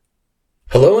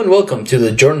Hello and welcome to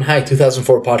the Jordan High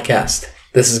 2004 podcast.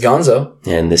 This is Gonzo.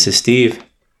 And this is Steve.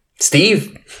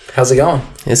 Steve, how's it going?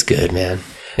 It's good, man.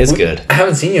 It's good. I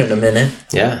haven't seen you in a minute.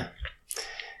 Yeah.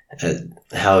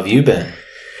 How have you been?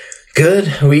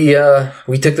 Good. We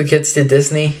took the kids to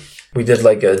Disney. We did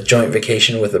like a joint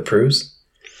vacation with the Prues.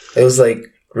 It was like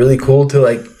really cool to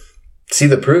like see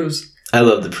the Prues. I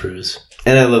love the Prues.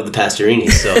 And I love the Pastorini,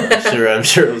 so I'm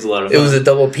sure it was a lot of fun. It was a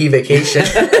double P vacation.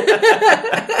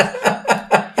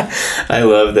 I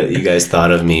love that you guys thought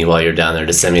of me while you're down there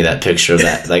to send me that picture of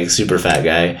that like super fat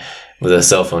guy with a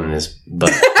cell phone in his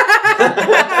butt.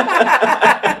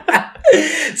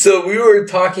 So we were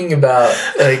talking about,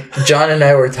 like, John and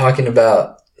I were talking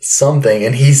about something,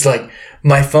 and he's like,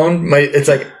 my phone, it's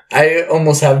like, I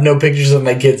almost have no pictures of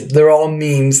my kids. They're all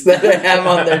memes that I have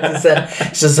on there to send.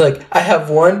 It's just like, I have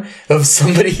one of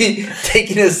somebody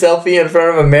taking a selfie in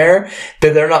front of a mirror,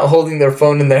 but they're not holding their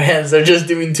phone in their hands. They're just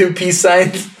doing two peace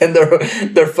signs, and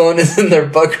their phone is in their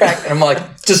butt crack. And I'm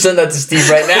like, just send that to Steve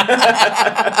right now.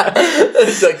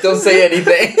 It's like, don't say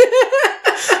anything.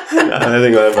 I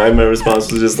think my response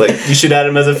was just like, you should add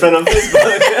him as a friend on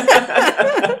Facebook.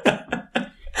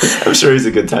 I'm sure he's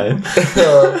a good time.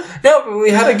 No, but we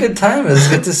had a good time. It was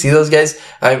good to see those guys.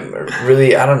 I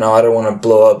don't know. I don't want to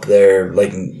blow up their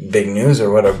like big news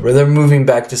or whatever. They're moving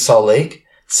back to Salt Lake.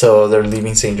 So they're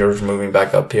leaving St. George, moving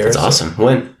back up here. That's awesome.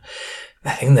 When?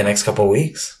 I think the next couple of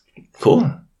weeks.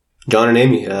 Cool. John and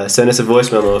Amy, send us a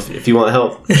voice memo if you want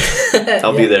help.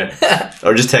 I'll be there.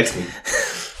 Or just text me.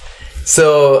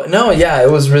 So, no, yeah, it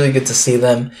was really good to see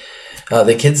them.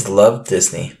 The kids loved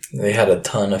Disney. They had a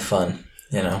ton of fun.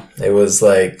 You know, it was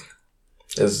a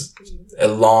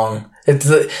long,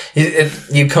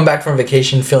 you come back from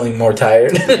vacation feeling more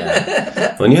tired.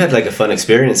 Yeah. Well, you had like a fun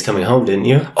experience coming home, didn't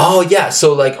you? Oh, yeah.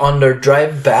 So like on their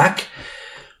drive back,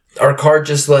 our car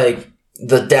just like,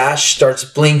 the dash starts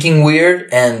blinking weird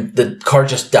and the car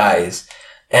just dies.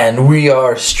 And we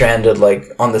are stranded like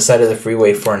on the side of the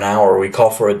freeway for an hour. We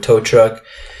call for a tow truck,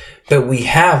 but we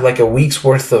have like a week's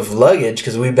worth of luggage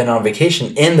because we've been on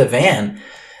vacation in the van.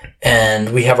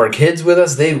 And we have our kids with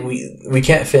us. We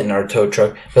can't fit in our tow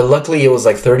truck. But luckily, it was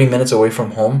like 30 minutes away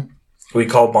from home. We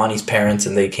called Bonnie's parents,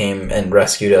 and they came and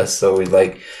rescued us. So we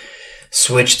like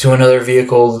switched to another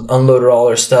vehicle, unloaded all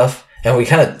our stuff, and we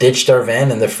kind of ditched our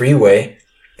van in the freeway.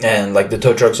 And like the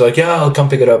tow truck's like, yeah, I'll come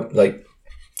pick it up. Like,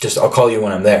 I'll call you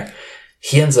when I'm there.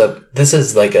 He ends up, this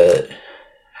is like I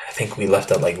think we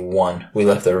left at like 1. We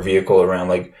left our vehicle around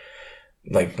like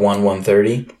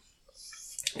 1:30.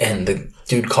 And the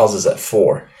dude calls us at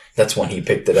 4. That's when he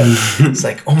picked it up. It's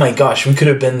like, oh my gosh, we could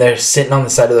have been there sitting on the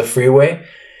side of the freeway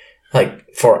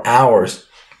like for hours.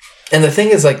 And the thing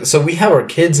is like, so we have our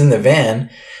kids in the van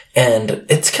and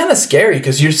it's kind of scary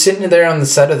because you're sitting there on the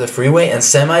side of the freeway and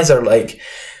semis are like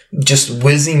just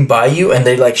whizzing by you and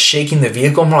they like shaking the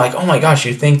vehicle. And we're like, oh my gosh,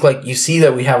 you think like you see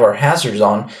that we have our hazards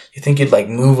on. You think you'd like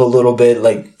move a little bit,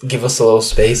 like give us a little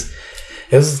space.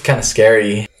 It was kind of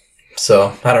scary.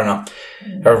 So I don't know.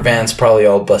 Our van's probably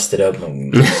all busted up.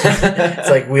 It's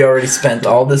like we already spent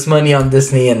all this money on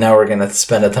Disney and now we're going to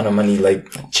spend a ton of money like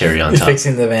cherry on top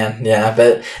fixing the van. Yeah,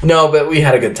 but we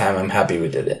had a good time. I'm happy we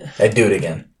did it. I'd do it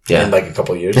again in like a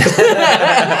couple of years. No,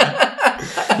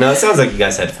 it sounds like you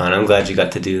guys had fun. I'm glad you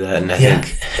got to do that. And I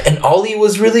think and Ollie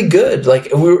was really good.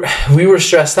 Like we were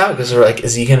stressed out because we're like,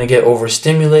 is he going to get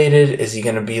overstimulated? Is he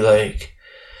going to be like...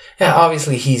 Yeah,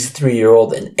 obviously he's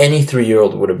 3-year-old and any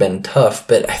 3-year-old would have been tough,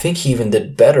 but I think he even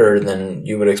did better than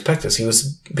you would expect us. He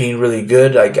was being really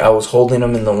good. Like I was holding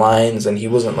him in the lines and he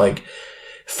wasn't like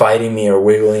fighting me or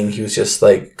wiggling. He was just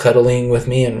like cuddling with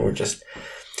me and we're just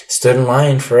stood in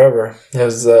line forever. It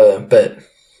was, but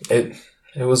it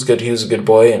was good. He was a good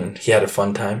boy and he had a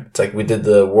fun time. It's like we did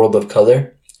the World of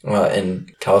Color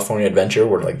in California Adventure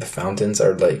where like the fountains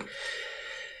are like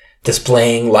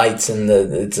displaying lights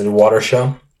it's a water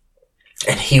show.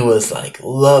 And he was like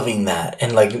loving that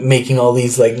and like making all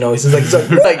these like noises,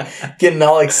 like getting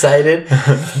all excited.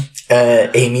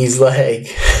 Amy's like,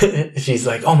 she's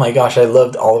like, oh my gosh, I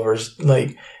loved Oliver's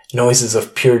like noises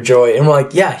of pure joy. And we're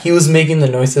like, yeah, he was making the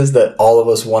noises that all of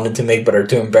us wanted to make but are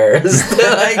too embarrassed.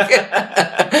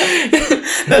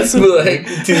 That's like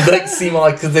to like seem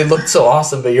like because they looked so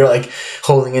awesome, but you're like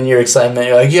holding in your excitement.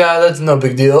 You're like, yeah, that's no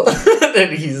big deal.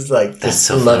 And he's like, that's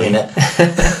so loving funny.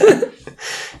 it.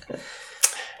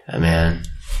 Man,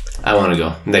 I want to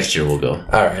go. Next year we'll go.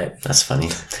 All right. That's funny.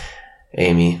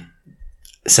 Amy,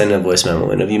 send a voice memo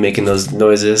in of you making those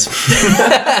noises.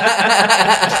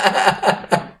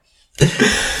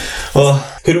 Well,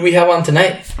 who do we have on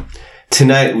tonight?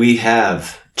 Tonight we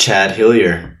have Chad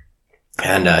Hillier.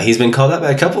 And he's been called out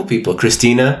by a couple people.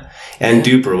 Christina and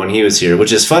Duper when he was here,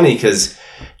 which is funny because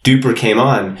Duper came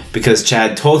on because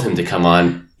Chad told him to come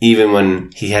on even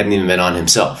when he hadn't even been on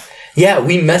himself. Yeah,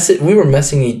 we were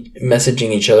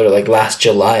messaging each other like last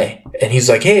July, and he's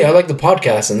like, "Hey, I like the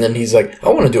podcast," and then he's like, "I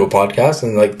want to do a podcast,"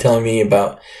 and like telling me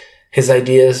about his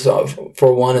ideas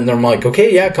for one, and then I'm like,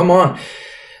 "Okay, yeah, come on."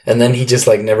 And then he just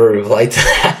like never replied to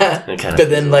that. But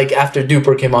then like after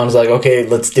Duper came on, I was like, "Okay,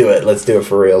 let's do it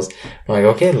for reals." I'm like,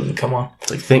 "Okay, come on."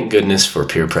 It's like, thank goodness for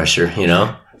peer pressure, you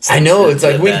know? I know, it's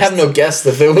like we'd have no guests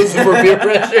if it wasn't for peer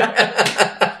pressure.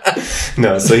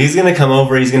 No, so he's going to come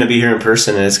over. He's going to be here in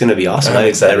person, and it's going to be awesome. I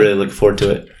really look forward to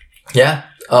it. Yeah.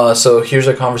 So here's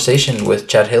our conversation with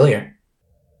Chad Hillier.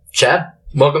 Chad,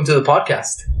 welcome to the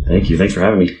podcast. Thank you. Thanks for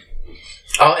having me.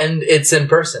 Oh, and it's in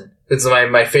person. It's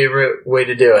my favorite way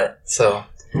to do it. So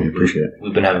I appreciate it.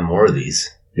 We've been having more of these.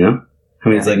 Yeah? How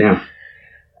many is it now?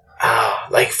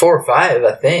 Like 4 or 5,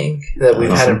 I think, that we've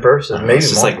had in person. Maybe it's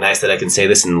just more. like nice that I can say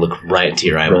this and look right into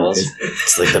your eyeballs. Right.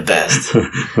 It's like the best.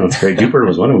 That's great. Duper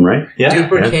was one of them, right? Yeah.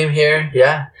 Duper came here.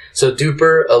 Yeah. So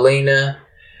Duper, Elena,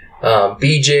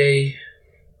 BJ,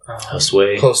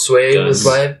 Josue was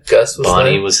live. Gus was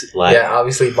Bonnie live. was live. Yeah,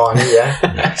 obviously Bonnie.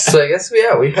 Yeah. So I guess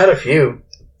we've had a few,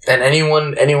 and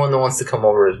anyone that wants to come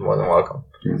over is more than welcome.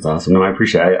 That's awesome. No, I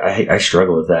appreciate it. I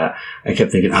struggle with that. I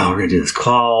kept thinking, we're going to do this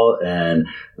call, and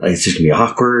like, it's just going to be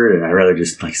awkward, and I'd rather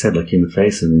just, like I said, look you in the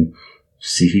face and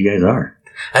see who you guys are.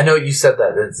 I know you said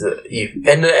that. It's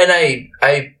and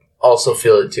I also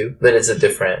feel it too, that it's a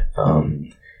different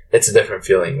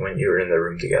feeling when you're in the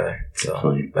room together. So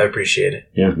definitely. I appreciate it.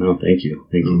 Yeah, no, thank you.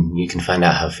 Thank you. You can find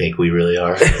out how fake we really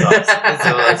are.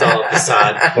 It's all a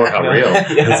facade. Or how real.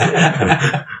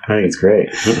 I think it's great.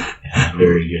 Yeah,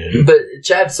 very good. But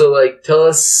Chad, so like,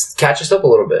 catch us up a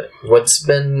little bit.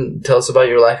 Tell us about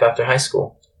your life after high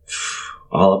school.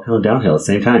 All uphill and downhill at the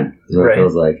same time is what it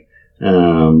feels like.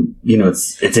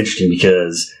 It's interesting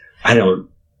because I don't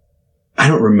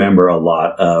remember a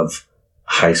lot of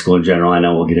high school in general. I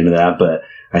know we'll get into that, but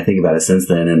I think about it since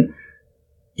then, and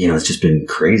it's just been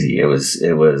crazy. It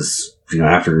was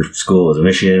after school was a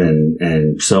mission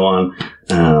and so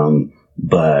on.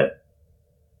 But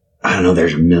I don't know,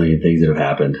 there's a million things that have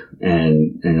happened.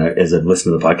 And as I've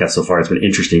listened to the podcast so far, it's been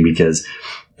interesting because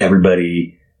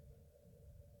everybody,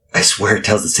 I swear, it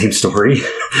tells the same story,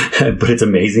 but it's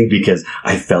amazing because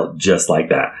I felt just like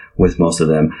that with most of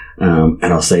them. And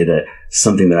I'll say that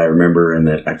something that I remember and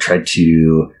that I've tried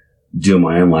to do in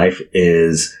my own life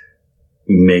is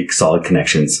make solid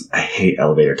connections. I hate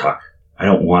elevator talk. I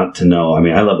don't want to know. I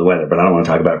mean, I love the weather, but I don't want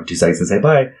to talk about it for 2 seconds and say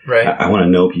bye. Right. I want to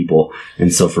know people.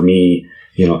 And so for me,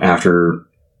 after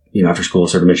school, I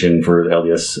started a mission for the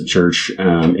LDS church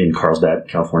in Carlsbad,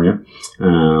 California.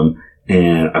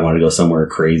 And I wanted to go somewhere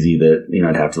crazy that,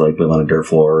 I'd have to like live on a dirt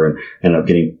floor, and end up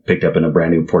getting picked up in a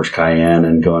brand new Porsche Cayenne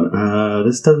and going,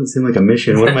 this doesn't seem like a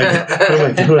mission. What am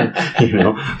I doing?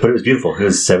 But it was beautiful. It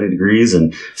was 70 degrees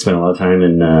and spent a lot of time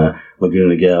in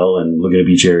Laguna Niguel and Laguna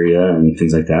Beach area and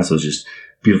things like that. So it was just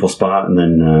a beautiful spot. And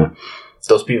then,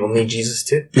 those people need Jesus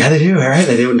too. Yeah, they do. All right.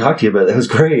 They didn't talk to you, but it was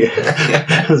great.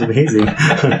 It was amazing.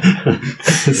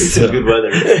 It's good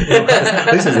weather.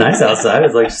 At least it was nice outside.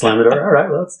 It's like slam the door. All right.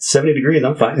 Well, it's 70 degrees.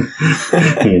 I'm fine.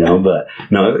 But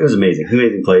no, it was amazing.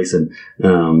 Amazing place. And,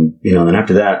 then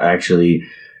after that, I actually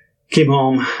came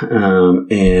home,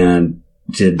 and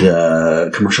did,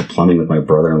 commercial plumbing with my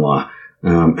brother-in-law.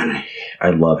 And I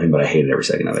love him, but I hated every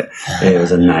second of it. It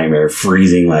was a nightmare,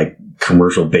 freezing like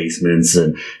commercial basements,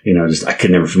 and I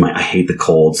could never feel I hate the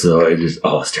cold, so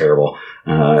it's terrible.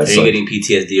 Are you getting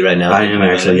PTSD right now? I am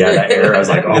actually. Yeah, that air. I was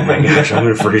like, oh my gosh, I'm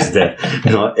gonna freeze to death.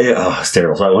 No, it's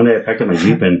terrible. So one day I packed up my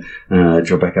Jeep and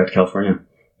drove back out to California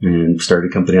and started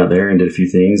a company out there and did a few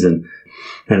things, and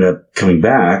ended up coming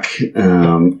back,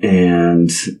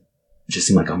 and it just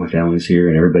seemed like all my family was here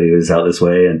and everybody was out this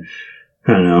way. And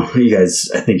I don't know, you guys,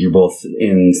 I think you're both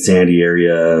in Sandy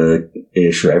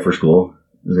area-ish, right, for school.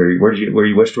 Were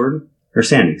you West Jordan? Or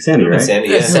Sandy? Sandy, right? Sandy,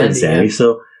 yeah. Sandy.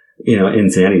 So, in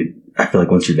Sandy, I feel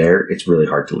like once you're there, it's really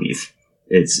hard to leave.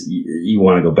 You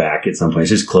want to go back at some point.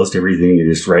 It's just close to everything.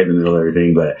 You're just right in the middle of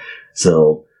everything. But,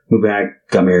 so, moved back,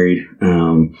 got married,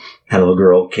 had a little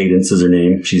girl, Cadence is her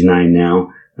name. She's 9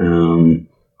 now. And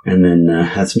then,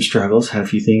 had some struggles, had a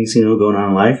few things, going on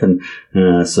in life. And,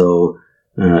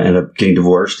 ended up getting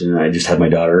divorced, and I just had my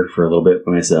daughter for a little bit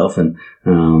by myself, and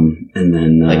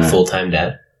then like full-time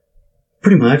dad.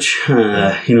 Pretty much,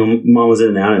 mom was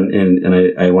in and out,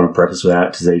 and I want to preface with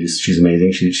that to say she's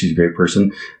amazing. She's a great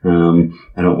person. I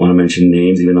don't want to mention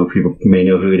names, even though people may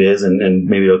know who it is, and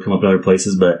maybe it'll come up in other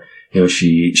places. But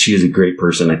she is a great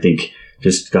person. I think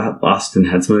just got lost and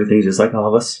had some other things just like all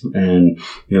of us, and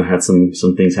had some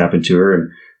things happen to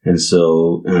her, and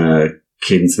so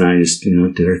Cadence and I just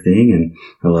did our thing, and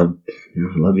I love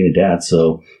being a dad,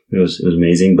 so it was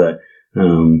amazing. But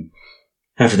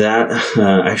after that,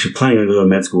 actually planning on going to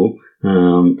med school,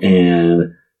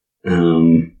 and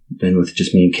then with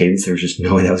just me and Cadence, there was just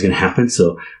no way that was going to happen.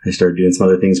 So I started doing some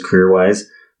other things career-wise.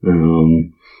 I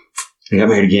got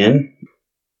married again.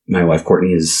 My wife,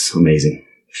 Courtney, is amazing.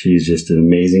 She's just an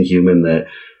amazing human that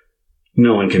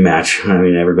no one can match. I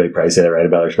mean, everybody probably say that right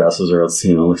about their spouses, or else,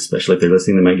 especially if they're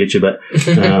listening, they might get you. But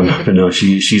no,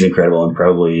 she's incredible, and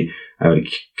probably I would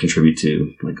contribute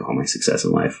to like all my success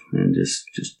in life, and just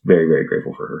very, very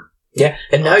grateful for her. Yeah,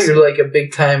 and now you're like a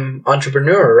big time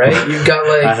entrepreneur, right? You've got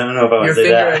like I don't know if I your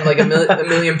finger in like a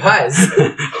million pies.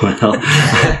 Well,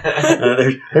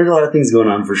 there's a lot of things going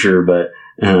on for sure, but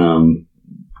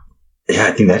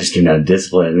I think that just came down to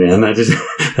discipline, man. That just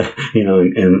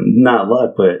and not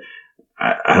luck, but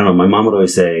I don't know. My mom would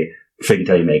always say, "Fake it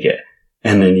till you make it."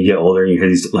 And then you get older and you hear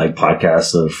these like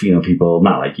podcasts of, people,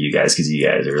 not like you guys, because you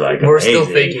guys are like, we're still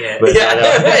faking it. But,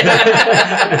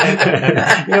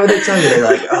 they tell you, they're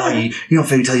like, oh, you don't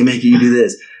fake it till you make it, you do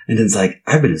this. And then it's like,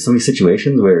 I've been in so many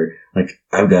situations where like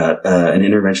I've got an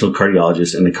interventional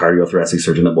cardiologist and the cardiothoracic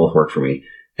surgeon that both work for me.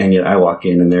 And yet I walk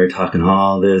in and they're talking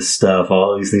all this stuff,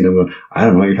 all these things. I'm going, I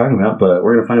don't know what you're talking about, but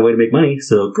we're going to find a way to make money.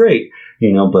 So great.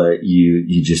 But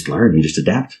you just learn, you just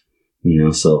adapt.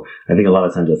 So I think a lot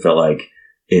of times I felt like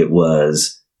it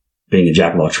was being a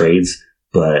jack of all trades,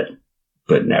 but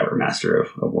never master of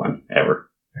one ever.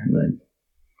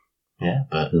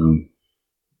 But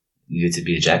you get to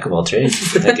be a jack of all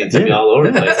trades. That gets to be all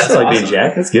over the place. That's like awesome. Being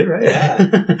Jack. That's good, right?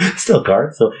 Yeah. Still a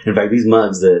card. So, in fact, these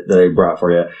mugs that I brought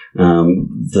for you,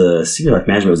 the Senior Life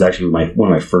Management was actually one of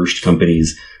my first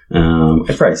companies.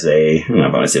 I'd probably say, I don't know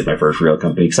if I want to say it's my first real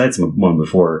company, because I had one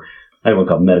before. I had one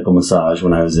called Medical Massage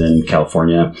when I was in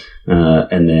California,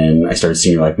 and then I started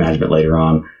Senior Life Management later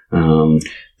on.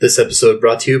 This episode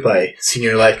brought to you by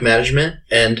Senior Life Management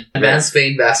and Advanced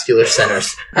Vein Vascular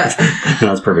Centers. That's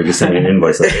perfect. Just send me an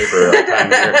invoice like for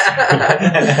time here.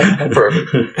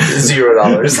 Perfect. $0.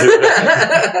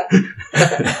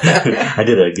 I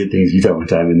did a Good Things Utah one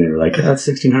time, and they were like, "That's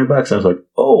 $1,600." I was like,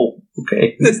 "Oh,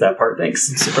 okay, that's that part.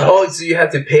 Thanks." Oh, so you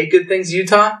have to pay Good Things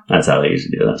Utah? That's how they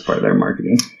usually do it. That's part of their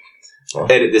marketing.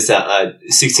 Edit this out.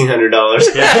 $1,600.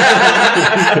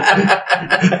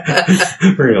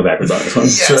 We're gonna go backwards on this one.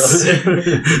 Yes.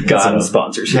 So, got some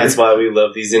sponsors. That's why we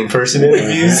love these in-person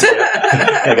interviews.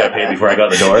 I got paid before I got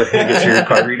the door. Get your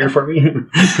card reader for me.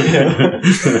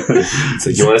 So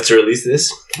you want us to release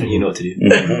this? You know what to do.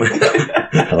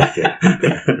 I like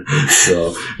it.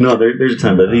 So no, there's a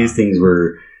time, but these things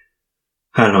were.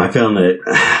 I don't know. I found that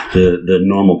the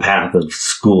normal path of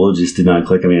school just did not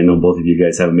click. I mean, I know both of you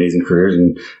guys have amazing careers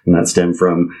and that stem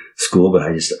from school, but I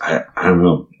don't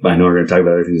know. I know we're going to talk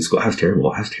about everything in school. I was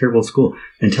terrible. I was terrible at school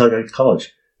until I got to college,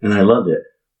 and I loved it,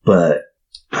 but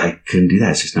I couldn't do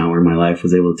that. It's just not where my life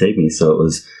was able to take me. So it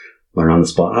was learn on the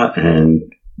spot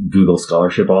and Google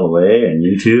Scholarship all the way and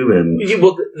YouTube. And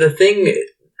well, the thing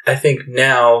I think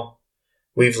now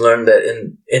we've learned that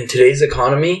in today's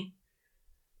economy,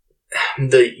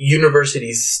 the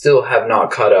universities still have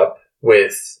not caught up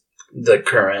with the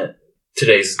current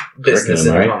today's business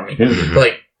and economy. Yeah.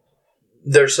 Like,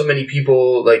 there's so many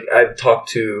people, like, I've talked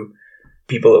to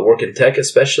people that work in tech,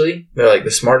 especially. They're like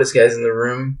the smartest guys in the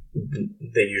room.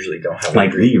 They usually don't have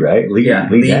like Lee, right? Lee said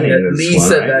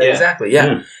that, right? exactly.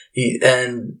 Yeah.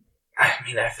 And I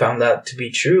mean, I found that to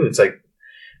be true. It's like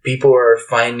people are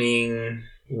finding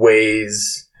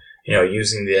ways,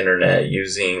 using the internet,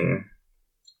 using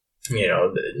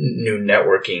the new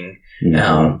networking,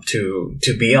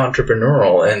 to be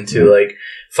entrepreneurial and to like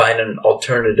find an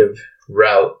alternative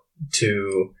route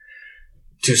to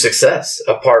success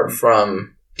apart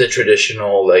from the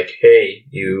traditional, like, hey,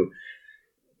 you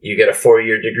get a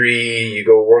 4-year degree, you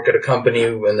go work at a company,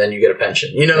 and then you get a pension.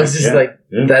 It's just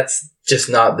that's just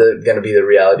not going to be the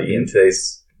reality in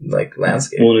today's like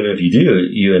landscape. Well, even if you do,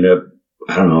 you end up,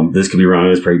 I don't know, this could be wrong.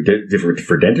 It's probably different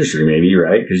for dentistry, maybe,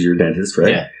 right? Because you're a dentist,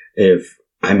 right? Yeah.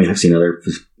 I've seen other,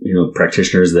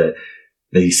 practitioners that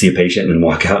they see a patient and then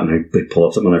walk out and they pull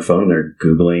up something on their phone and they're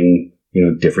Googling,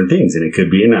 different things. And it could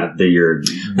be not that you're.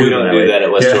 We don't do that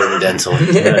at West Jordan Dental.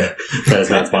 That's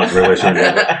not sponsored by West Jordan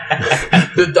Dental.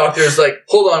 The doctor is like,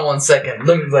 hold on one second.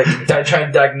 Let me try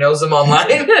and diagnose him online.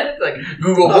 Like,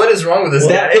 Google, what is wrong with this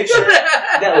guy?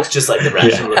 That looks just like the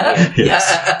rational.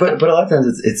 Yes. But a lot of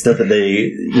times it's stuff that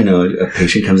they, a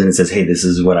patient comes in and says, hey, this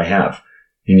is what I have.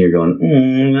 And you're going,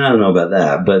 I don't know about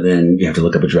that. But then you have to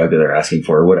look up a drug that they're asking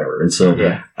for or whatever. And so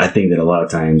I think that a lot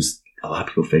of times a lot of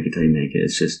people fake it till you make it.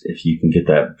 It's just, if you can get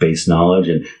that base knowledge,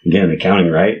 and again, in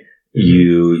accounting, right?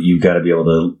 You've got to be able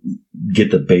to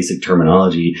get the basic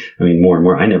terminology. I mean, more and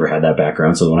more, I never had that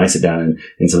background. So when I sit down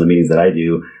in some of the meetings that I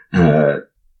do,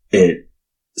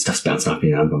 stuff's bouncing off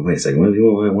me. I'm going, wait a second, what do you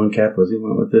want with one cap? What do you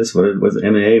want with this? What's the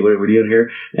MAA? What are we doing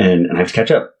here? And I have to catch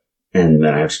up. And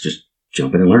then I have to just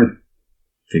jump in and learn,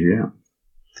 figure it out.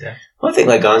 Yeah. One thing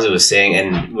like Gonzo was saying,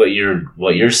 and what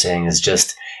you're saying is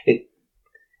just,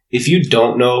 if you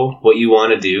don't know what you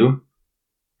want to do,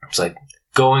 it's like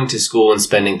going to school and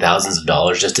spending thousands of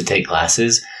dollars just to take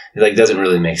classes, it like doesn't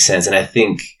really make sense. And I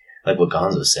think, like what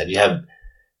Gonzo said,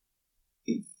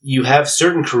 you have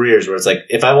certain careers where it's like,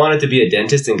 if I wanted to be a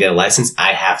dentist and get a license,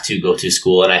 I have to go to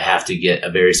school and I have to get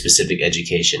a very specific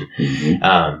education.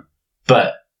 Mm-hmm.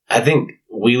 But I think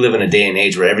we live in a day and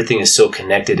age where everything is so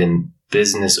connected, and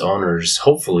business owners,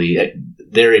 hopefully,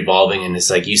 they're evolving, and it's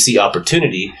like you see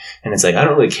opportunity, and it's like, I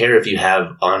don't really care if you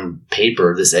have on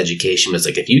paper this education, but it's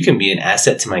like, if you can be an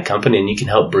asset to my company and you can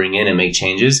help bring in and make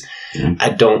changes, I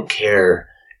don't care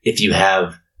if you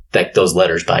have like those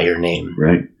letters by your name.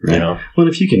 Right. You know? Well,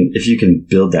 if you can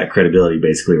build that credibility,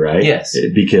 basically, right? Yes.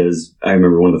 Because I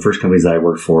remember one of the first companies that I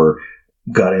worked for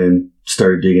got in,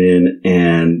 started digging in,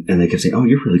 and they kept saying, oh,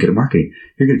 you're really good at marketing.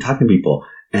 You're good at talking to people.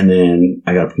 And then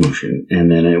I got a promotion. And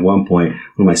then at one point,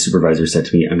 one of my supervisors said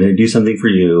to me, I'm going to do something for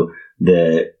you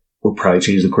that will probably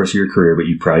change the course of your career, but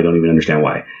you probably don't even understand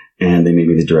why. And they made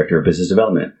me the director of business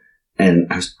development. And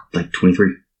I was like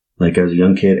 23. Like, I was a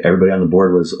young kid. Everybody on the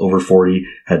board was over 40,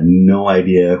 had no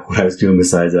idea what I was doing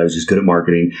besides that I was just good at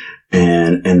marketing.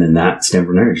 And then that stemmed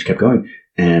from there. I just kept going.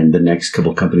 And the next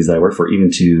couple of companies that I worked for, even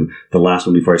to the last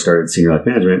one before I started Senior Life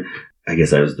Management, I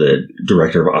guess I was the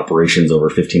director of operations over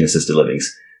 15 assisted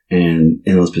livings. And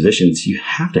in those positions, you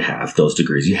have to have those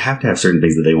degrees. You have to have certain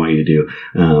things that they want you to do.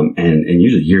 And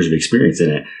usually years of experience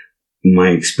in it. My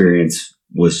experience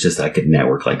was just I could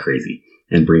network like crazy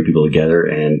and bring people together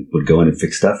and would go in and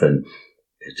fix stuff. And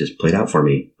it just played out for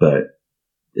me. But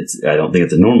I don't think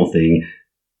it's a normal thing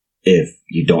if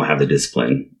you don't have the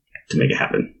discipline to make it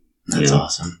happen. That's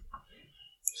awesome.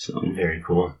 So very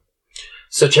cool.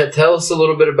 So, Chad, tell us a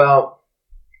little bit about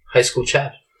high school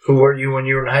Chad. Who were you when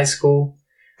you were in high school?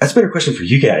 That's a better question for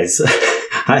you guys.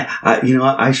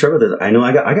 I struggle with this. I know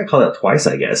I got called out twice,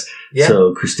 I guess. Yeah.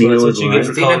 So Christina was what you get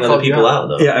for calling other people out,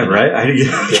 though. Yeah, right. I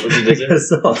get what you deserve.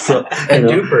 So, and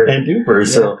Duper. Yeah.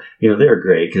 So, they were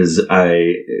great because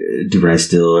Duper and I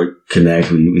still connect.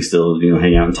 We still,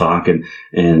 hang out and talk. And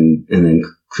then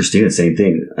Christina, same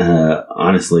thing.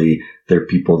 Honestly, they're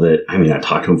people that, I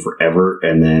talked to them forever,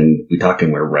 and then we talk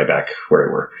and we're right back where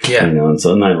we were. Yeah. And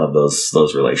I love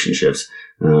those relationships.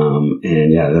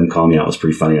 And yeah, them calling me out was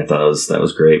pretty funny. I thought that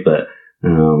was great. But, I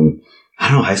don't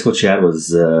know, high school Chad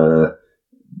was,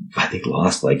 I think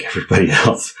lost like everybody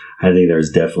else. I think there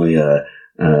was definitely I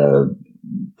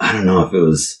don't know if it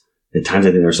was, at times I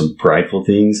think there were some prideful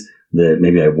things that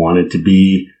maybe I wanted to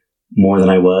be more than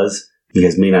I was. You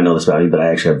guys may not know this about me, but I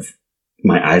actually have,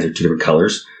 my eyes are two different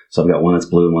colors. So I've got one that's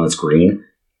blue and one that's green.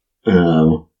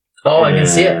 I can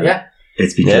see it. Yeah.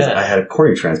 It's because I had a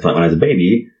cornea transplant when I was a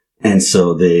baby. And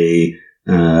so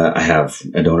I have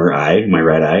a donor eye, my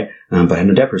right eye, but I have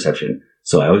no depth perception.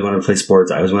 So I always wanted to play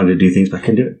sports. I always wanted to do things, but I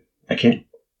couldn't do it. I can't.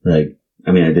 I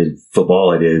did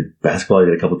football, I did basketball, I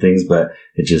did a couple things, but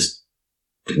it just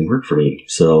didn't work for me.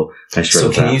 So I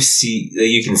struggled. So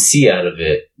you can see out of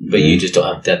it, but you just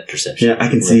don't have depth perception. Yeah, I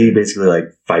can see basically like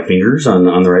 5 fingers on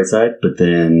the right side, but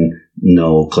then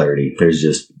no clarity. There's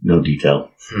just no detail.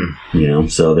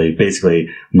 So they basically,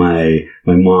 my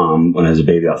mom, when I was a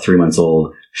baby, about 3 months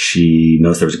old, she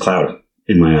noticed there was a cloud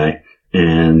in my eye.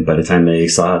 And by the time they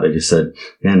saw it, they just said,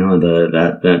 yeah, no,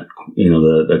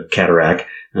 the cataract,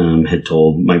 had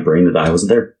told my brain that the eye wasn't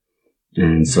there.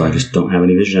 And so I just don't have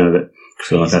any vision out of it.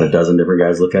 So I've had a dozen different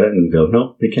guys look at it and go,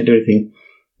 no, they can't do anything.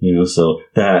 So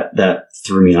that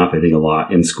threw me off, I think, a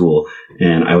lot in school.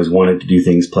 And I always wanted to do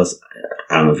things. Plus,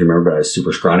 I don't know if you remember, but I was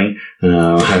super scrawny.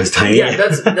 I was tiny. Yeah,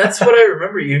 that's what I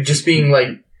remember. You just being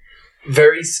like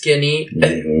very skinny.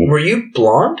 Mm-hmm. Were you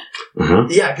blonde? Uh-huh.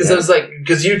 Yeah, because I was like,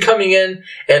 because you're coming in,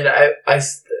 and I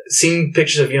seen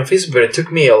pictures of you on Facebook, but it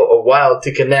took me a while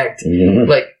to connect,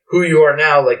 like who you are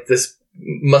now, like this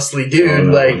muscly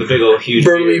dude, like the big old huge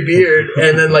burly beard,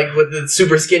 and then like with the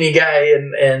super skinny guy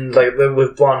and like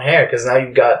with blonde hair, because now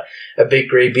you've got a big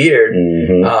gray beard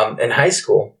in high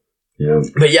school. Yeah.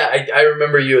 But yeah, I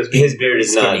remember you as being His beard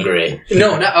is not gray.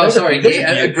 No, sorry. Gray.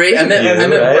 I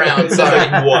meant brown.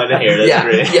 Sorry. One hair that's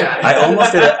gray. Yeah.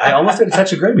 I almost did a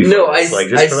touch of gray before. No, I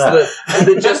that.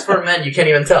 slipped. Just for men, you can't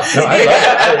even tell. No,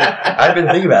 I've been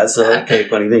thinking about it. So, okay,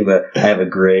 funny thing, but I have a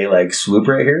gray like swoop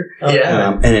right here.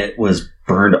 Yeah. And it was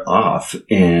burned off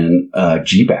in a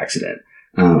Jeep accident.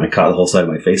 I caught the whole side of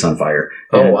my face on fire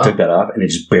and took that off, and it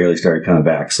just barely started coming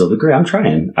back. So the gray, I'm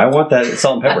trying. I want that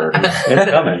salt and pepper. It's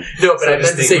coming. No, but I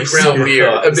meant to say brown beard.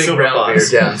 A big brown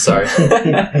beard. Yeah, I'm sorry.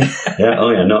 Yeah.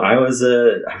 Oh yeah. No, I was.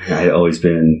 I'd always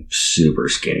been super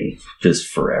skinny, just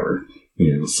forever.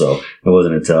 So it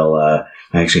wasn't until I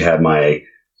actually had my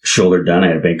shoulder done. I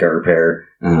had a Bankart repair,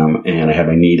 and I had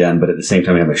my knee done. But at the same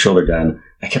time, I had my shoulder done.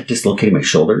 I kept dislocating my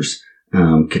shoulders.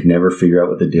 Could never figure out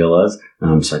what the deal was.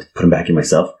 So I put them back in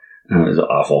myself. It was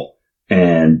awful.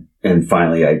 And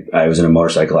finally I was in a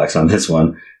motorcycle accident on this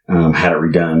one, had it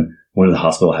redone. Went to the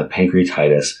hospital, had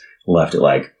pancreatitis, left at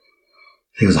like,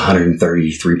 I think it was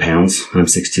 133 pounds. I'm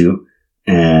 6'2",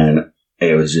 and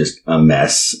it was just a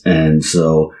mess. And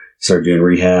so started doing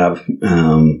rehab.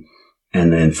 And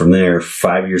then from there,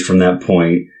 5 years from that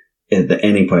point, at the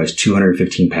ending point, I was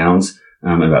 215 pounds,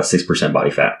 and about 6% body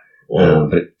fat.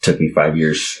 But it took me 5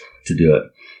 years to do it,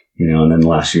 and then the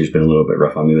last year's been a little bit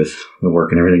rough on me with the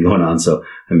work and everything going on. So I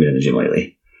haven't been in the gym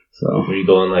lately. So were you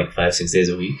going like 5-6 days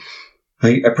a week?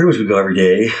 I pretty much would go every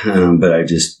day. But I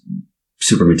just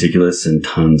super meticulous and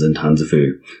tons of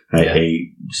food. I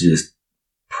ate just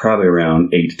probably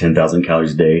around 8,000 to 10,000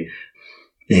 calories a day.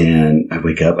 And I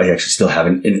wake up, I actually still have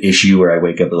an issue where I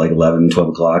wake up at like 11, 12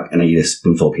 o'clock and I eat a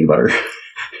spoonful of peanut butter.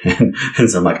 and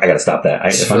so I'm like, I got to stop that.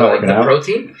 If I'm not working out,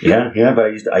 protein. Yeah.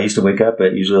 But I used to wake up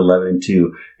at usually 11 and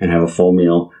 2 and have a full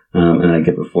meal. And I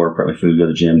get before, prep my food, go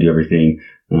to the gym, do everything.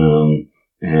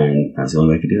 And that's the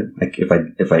only way I could do it. Like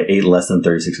if I ate less than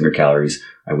 3,600 calories,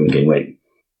 I wouldn't gain weight.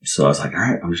 So I was like, all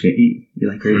right, I'm just gonna eat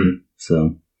like crazy.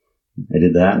 So I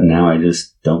did that, and now I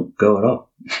just don't go at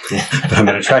all. But I'm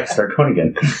gonna try to start going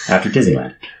again after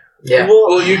Disneyland. Yeah.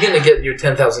 Well, you're going to get your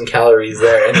 10,000 calories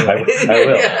there anyway. I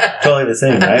will. Totally the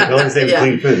same, right? Totally the same with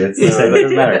clean food. It's the same. It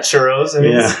doesn't matter. Churros. I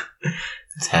mean,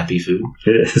 it's happy food.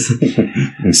 It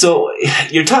is. So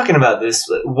you're talking about this.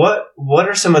 What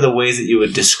are some of the ways that you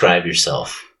would describe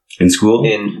yourself? In school?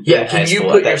 Can you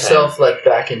put yourself like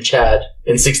back in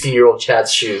 16-year-old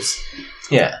Chad's shoes?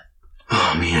 Yeah.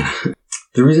 Oh, man.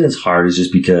 The reason it's hard is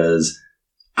just because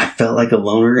I felt like a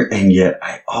loner, and yet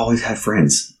I always had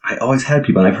friends. I always had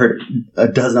people, and I've heard a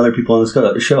dozen other people on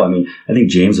the show. I mean, I think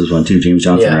James was one too, James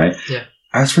Johnson, right? Yeah.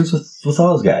 I was friends with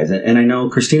all those guys, and I know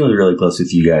Christina was really close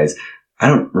with you guys. I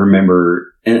don't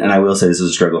remember, and I will say this is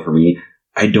a struggle for me,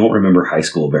 I don't remember high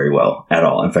school very well at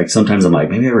all. In fact, sometimes I'm like,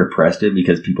 maybe I repressed it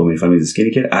because people made fun of me as a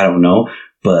skinny kid. I don't know,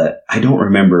 but I don't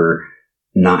remember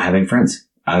not having friends.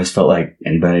 I always felt like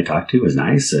anybody I talked to was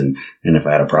nice, and if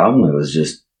I had a problem, it was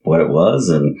just what it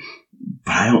was,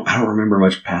 but I don't remember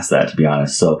much past that, to be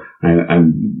honest. So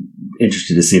I'm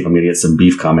interested to see if I'm going to get some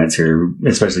beef comments here,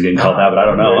 especially getting called out, but I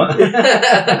don't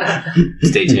know.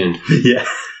 Stay tuned. Yeah.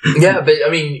 Yeah, but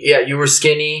I mean, you were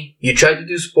skinny. You tried to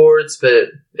do sports,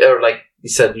 or like you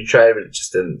said, you tried, but it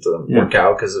just didn't work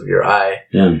out because of your eye.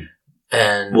 Yeah.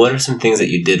 And what are some things that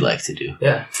you did like to do?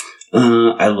 Yeah.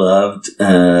 I loved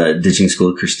ditching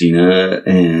school with Christina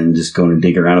and just going to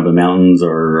dig around up the mountains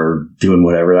or doing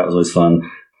whatever. That was always fun.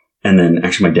 And then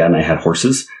actually my dad and I had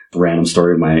horses. Random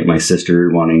story of my sister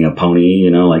wanting a pony,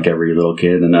 like every little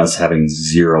kid, and us having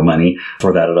zero money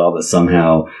for that at all. But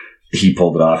somehow he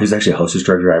pulled it off. He was actually a hostess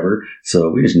truck driver. So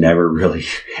we just never really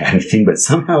had anything. But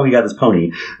somehow we got this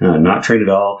pony, not trained at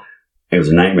all. It was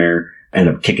a nightmare.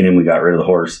 Ended up kicking him. We got rid of the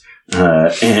horse. And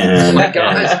oh my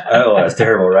gosh. Oh, that's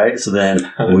terrible, right? So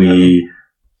then we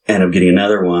end up getting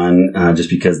another one, just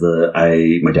because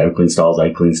my dad would clean stalls,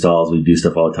 I'd clean stalls, we'd do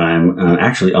stuff all the time.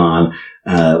 Actually on,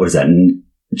 what is that?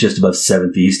 Just above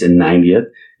 7th East and 90th.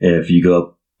 If you go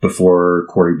up before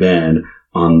Quarry Bend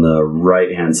on the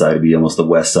right hand side, it'd be almost the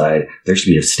west side. There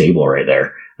should be a stable right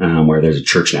there, where there's a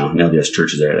church now. LDS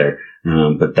Church is there.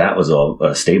 But that was all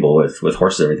a stable with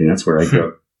horses and everything. That's where I grew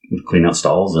up, cleaning out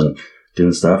stalls and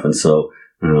doing stuff. And so,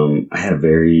 I had a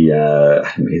very,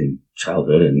 amazing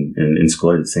childhood, and in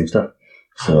school I did the same stuff.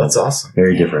 So that's awesome.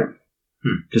 Very different.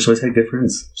 Just always had good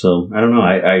friends. So I don't know.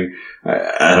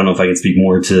 I don't know if I can speak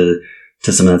more to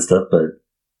some of that stuff, but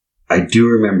I do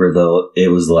remember though, it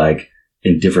was like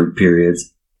in different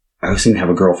periods, I always seemed to have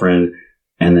a girlfriend,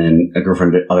 and then a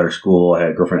girlfriend at other school. I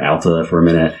had a girlfriend at Alta for a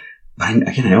minute. But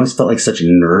I always felt like such a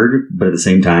nerd, but at the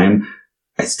same time,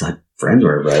 I still had friends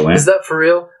wherever I went. Is that for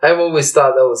real? I've always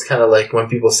thought that was kind of like when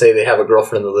people say they have a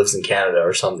girlfriend that lives in Canada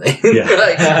or something. Yeah.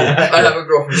 Like, I have a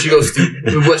girlfriend. She goes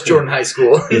to West Jordan High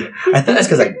School. I think it's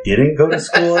because I didn't go to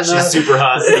school enough. She's super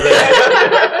hot.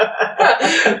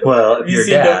 Well, if You your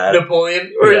see dad...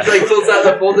 Napoleon, or it like pulls out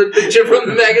the folded picture from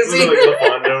the magazine. Like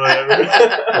LaFonda or whatever.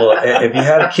 Well, if you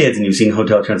have kids and you've seen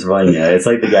Hotel Transylvania, it's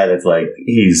like the guy that's like,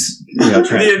 he's, transparent.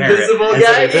 The invisible It's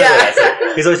guy? like Yeah. It's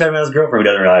like, he's always talking about his girlfriend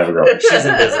who doesn't really have a girlfriend. She's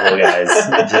invisible, guys.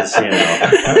 Just,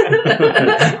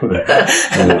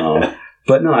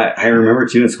 But no, I remember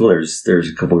too in school, there's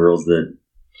a couple girls that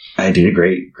I dated,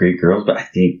 great girls, but I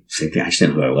think same thing, I just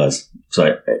didn't know who I was.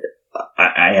 So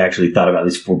I actually thought about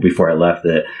this before I left,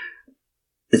 that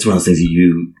it's one of those things that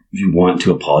you want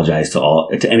to apologize to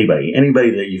anybody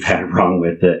that you've had wrong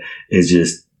with, that is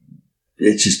just,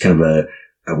 it's just kind of a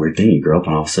weird thing. You grow up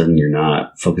and all of a sudden you're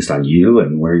not focused on you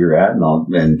and where you're at and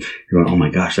you're going, oh my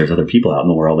gosh, there's other people out in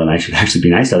the world and I should actually be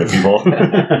nice to other people.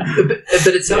 But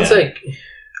it sounds like,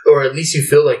 or at least you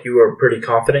feel like you were a pretty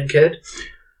confident kid.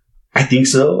 I think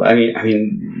so. I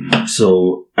mean,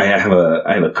 so I have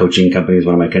a coaching company, is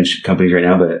one of my companies right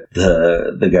now, but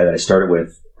the guy that I started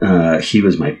with, he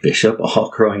was my bishop all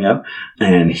growing up,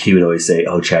 and he would always say,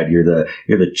 "Oh, Chad, you're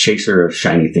the chaser of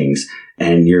shiny things,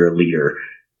 and you're a leader."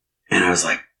 And I was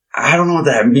like, I don't know what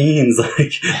that means.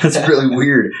 Like, that's really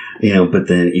weird, But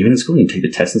then even in school, you take the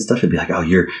tests and stuff, it'd be like, "Oh,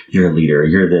 you're a leader.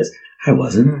 You're this." I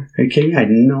wasn't. Are you kidding me? I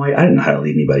didn't know how to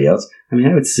lead anybody else. I mean,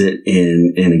 I would sit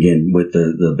in again, with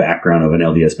the background of an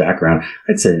LDS background,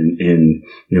 I'd sit in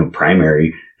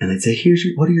primary, and they'd say,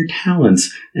 what are your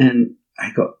talents? And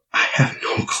I go, I have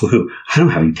no clue. I don't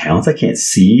have any talents. I can't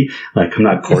see. Like, I'm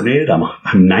not coordinated. I'm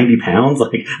 90 pounds.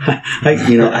 Like, I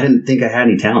didn't think I had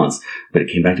any talents, but it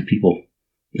came back to people,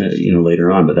 later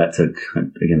on. But that took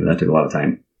a lot of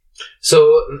time.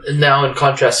 So now, in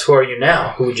contrast, who are you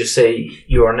now? Who would you say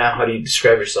you are now? How do you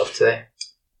describe yourself today?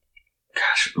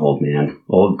 Gosh, old man.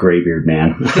 Old graybeard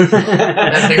man.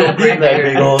 That big old gray beard. That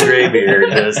big old graybeard.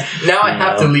 Now I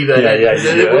have to leave that in. Yeah,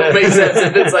 It won't make sense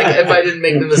if I didn't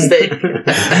make the mistake.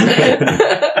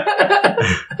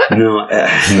 No,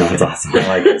 it's awesome. I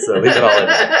like it. So leave it all in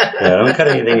there. Yeah, don't cut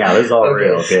anything out. It's all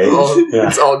real, okay?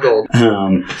 It's all gold.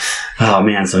 Oh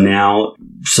man, so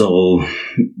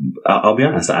I'll be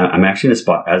honest. I'm actually in a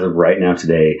spot as of right now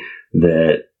today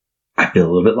that I feel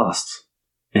a little bit lost.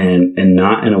 And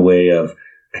not in a way of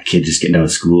a kid just getting out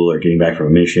of school or getting back from a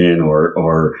mission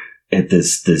or at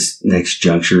this next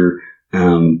juncture.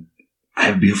 I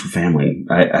have a beautiful family.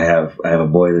 I have a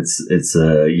boy it's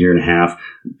a year and a half,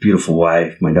 beautiful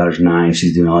wife. My daughter's 9.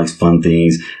 She's doing all these fun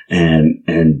things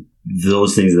and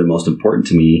those things are the most important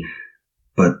to me,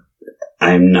 but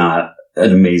I'm not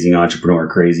an amazing entrepreneur,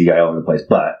 crazy guy all over the place,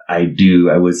 but I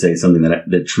would say something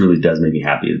that truly does make me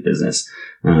happy is business.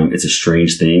 It's a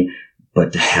strange thing,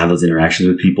 but to have those interactions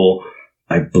with people,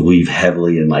 I believe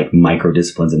heavily in like micro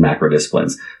disciplines and macro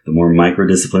disciplines. The more micro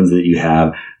disciplines that you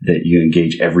have, that you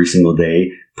engage every single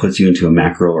day, puts you into a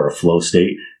macro or a flow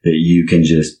state that you can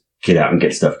just get out and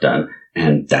get stuff done.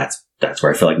 And that's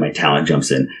where I feel like my talent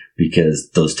jumps in, because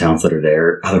those talents that are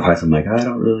there, otherwise I'm like, I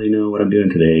don't really know what I'm doing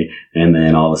today. And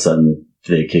then all of a sudden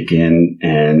they kick in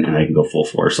and I can go full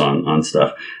force on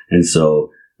stuff. And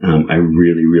so, I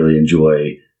really, really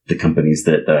enjoy the companies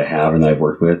that I have and that I've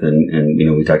worked with. And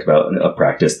we talked about a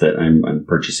practice that I'm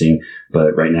purchasing,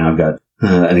 but right now I've got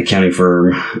an accounting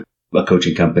firm, a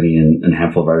coaching company, and a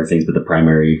handful of other things. But the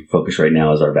primary focus right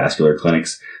now is our vascular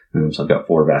clinics. So I've got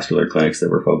 4 vascular clinics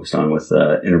that we're focused on with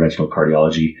interventional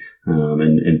cardiology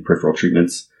and peripheral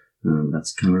treatments.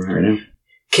 That's kind of where I'm at right now.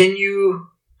 Can you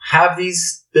have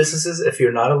these businesses if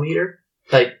you're not a leader?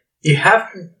 Like, you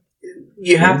have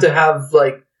to have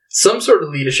like some sort of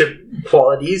leadership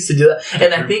qualities to do that.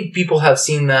 And I think people have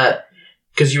seen that,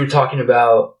 because you were talking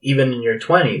about even in your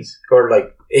 20s or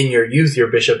like in your youth, your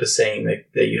bishop is saying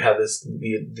that you have this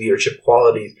leadership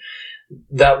qualities.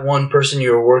 That one person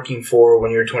you were working for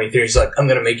when you were 23 is like, I'm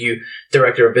going to make you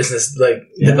director of business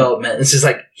development. It's just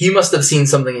like, he must have seen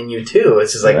something in you too.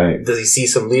 It's just like, right. Does he see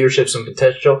some leadership, some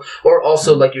potential? Or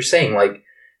also, like you're saying, like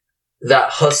that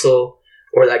hustle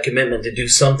or that commitment to do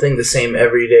something the same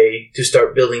every day to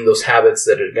start building those habits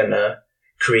that are going to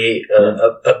create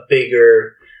a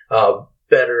bigger,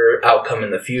 better outcome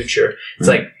in the future. It's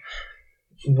like,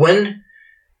 when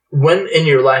in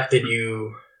your life did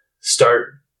you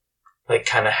start like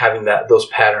kind of having those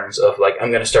patterns of like,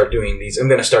 I'm going to start doing these. I'm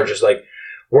going to start just like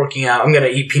working out. I'm going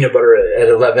to eat peanut butter at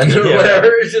 11 or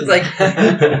whatever. It's just like,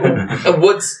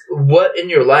 what in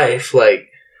your life, like,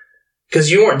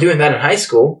 because you weren't doing that in high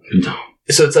school. No.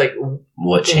 So it's like,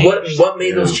 what changed? What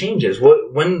made those changes?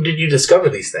 When did you discover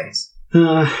these things?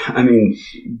 I mean,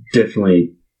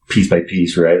 definitely piece by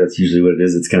piece, right? That's usually what it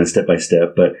is. It's kind of step by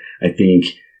step. But I think,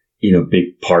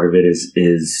 big part of it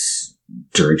is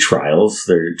during trials.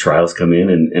 Their trials come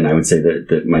in, and I would say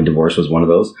that my divorce was one of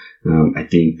those. I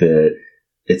think that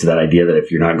it's that idea that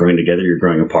if you're not growing together, you're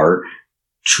growing apart.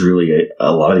 Truly,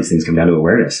 a lot of these things come down to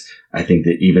awareness. I think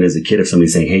that even as a kid, if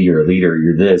somebody's saying, hey, you're a leader,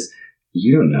 you're this,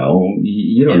 you don't know.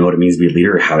 You don't know what it means to be a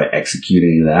leader or how to execute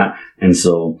any of that. And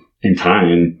so in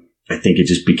time, I think it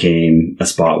just became a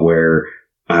spot where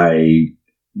I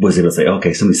was able to say,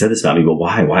 okay, somebody said this about me, but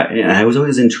why? And I was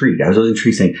always intrigued.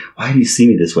 saying, why do you see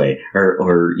me this way?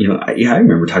 Or I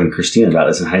remember talking to Christina about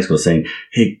this in high school saying,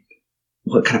 hey,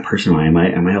 what kind of person am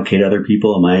I? Am I okay to other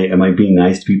people? Am I being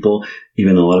nice to people?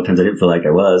 Even though a lot of times I didn't feel like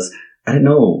I was. I didn't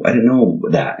know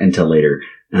that until later.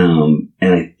 And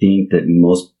I think that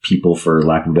most people, for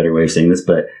lack of a better way of saying this,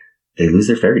 but they lose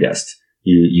their fairy dust.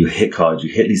 You hit college,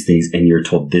 you hit these things, and you're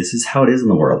told this is how it is in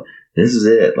the world. This is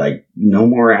it. Like, no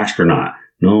more astronaut,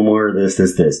 no more this.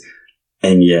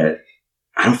 And yet,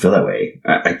 I don't feel that way.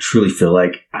 I truly feel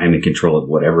like I'm in control of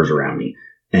whatever's around me.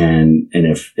 And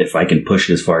if I can push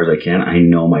it as far as I can, I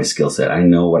know my skill set. I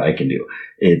know what I can do.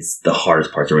 It's the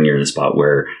hardest parts are when you're in a spot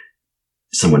where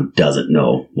someone doesn't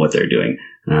know what they're doing.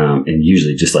 And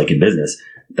usually, just like in business,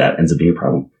 that ends up being a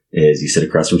problem. Is you sit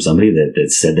across from somebody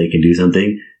that said they can do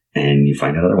something, and you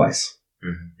find out otherwise.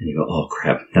 Mm-hmm. And you go, oh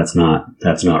crap, that's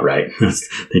not right.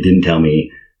 They didn't tell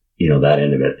me, that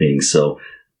end of it thing. So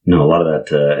no, a lot of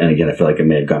that, and again, I feel like I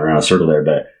may have gone around a circle there,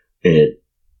 but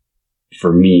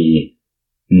for me,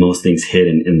 most things hit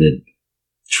in the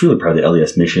truly part of the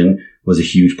LDS mission was a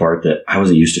huge part that I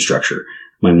wasn't used to structure.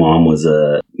 My mom was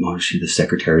the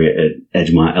secretary at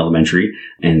Edgemont Elementary.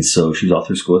 And so she was all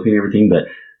through school with me and everything, but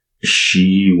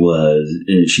she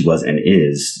was and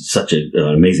is such an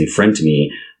amazing friend to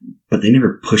me, but they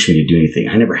never pushed me to do anything.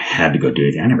 I never had to go do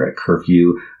anything. I never had a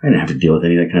curfew. I didn't have to deal with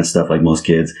any of that kind of stuff like most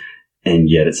kids. And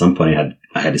yet at some point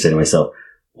I had to say to myself,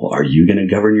 well, are you going to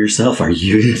govern yourself? Are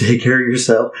you going to take care of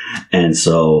yourself? And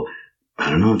so, I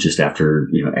don't know, just after,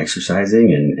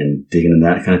 exercising and digging into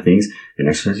that kind of things, and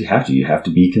exercise, you have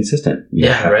to be consistent. You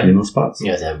have to be in those spots.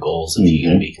 You have to have goals if you're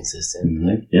going to be consistent. Mm-hmm.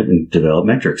 Yep. And develop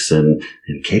metrics and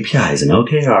KPIs and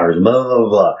OKRs and blah, blah, blah,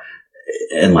 blah.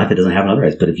 In life, it doesn't happen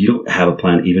otherwise. But if you don't have a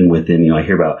plan, even within, I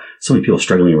hear about so many people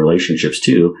struggling in relationships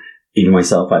too. Even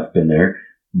myself, I've been there,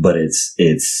 but it's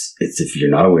if you're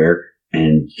not aware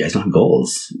and you guys don't have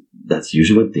goals, that's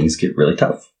usually when things get really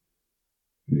tough.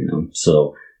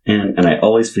 So, and I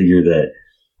always figure that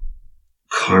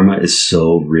karma is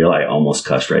so real. I almost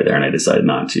cussed right there and I decided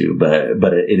not to,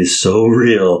 but it is so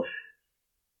real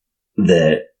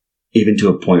that even to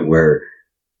a point where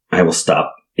I will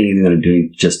stop anything that I'm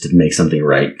doing just to make something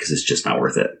right, because it's just not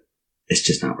worth it. It's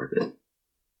just not worth it.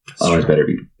 That's always true. Better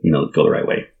be, go the right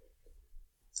way.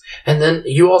 And then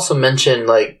you also mentioned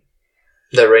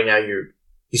that right now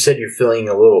you said you're feeling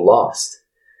a little lost.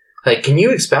 Can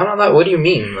you expound on that? What do you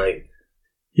mean?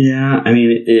 Yeah, I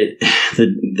mean,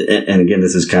 and again,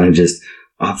 this is kind of just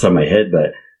off the top of my head,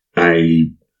 but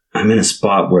I'm in a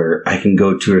spot where I can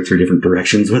go 2 or 3 different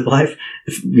directions with life,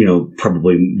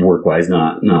 probably work-wise,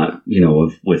 not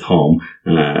with home.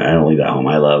 I don't leave that home.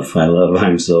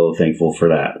 I'm so thankful for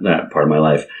that part of my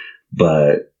life.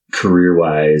 But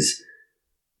career-wise,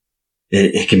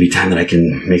 it can be time that I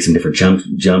can make some different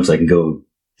jumps. I can go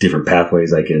different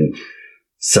pathways. I can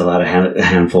sell out a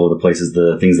handful of the places,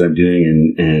 the things that I'm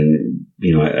doing. And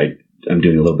I'm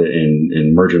doing a little bit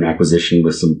in merger and acquisition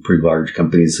with some pretty large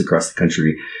companies across the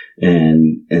country.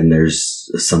 And there's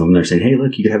some of them that are saying, hey,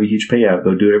 look, you could have a huge payout.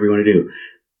 Go do whatever you want to do.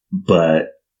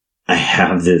 But I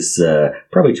have this,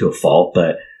 probably to a fault,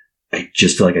 but I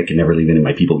just feel like I can never leave any of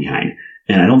my people behind.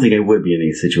 And I don't think I would be in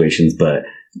these situations, but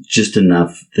just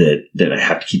enough that I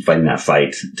have to keep fighting that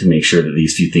fight to make sure that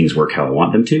these few things work how I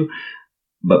want them to.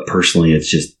 But personally, it's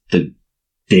just the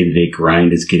day-to-day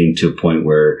grind is getting to a point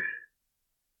where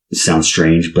it sounds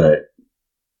strange, but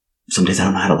some days I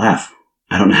don't know how to laugh.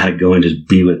 I don't know how to go and just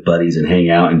be with buddies and hang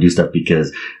out and do stuff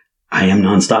because I am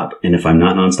nonstop. And if I'm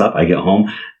not nonstop, I get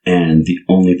home and the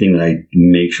only thing that I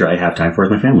make sure I have time for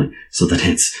is my family. So then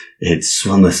it's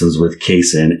swim lessons with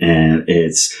Kaysen and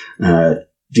it's,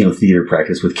 theater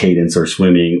practice with Cadence or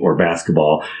swimming or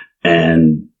basketball.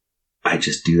 And I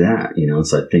just do that,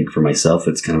 So I think for myself,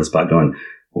 it's kind of a spot going,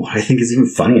 what I think is even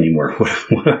funny anymore.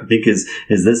 What I think is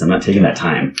this. I'm not taking that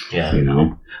time. Yeah.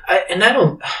 I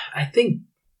don't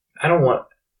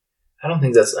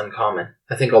think that's uncommon.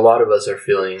 I think a lot of us are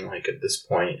feeling at this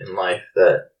point in life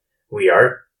that we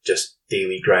are just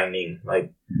daily grinding, a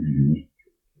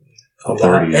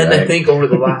lot. And right? I think over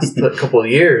the last couple of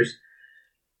years,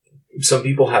 some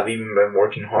people have even been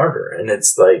working harder, and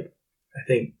it's like, I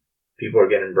think people are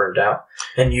getting burnt out.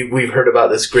 And we've heard about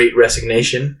this great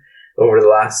resignation over the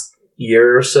last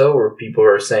year or so, where people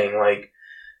are saying like,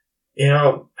 you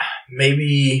know,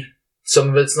 maybe some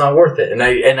of it's not worth it, and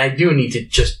I do need to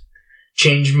just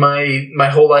change my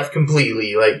whole life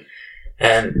completely, like,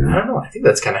 and I don't know, I think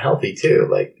that's kind of healthy too.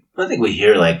 Like, I think we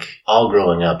hear, like, all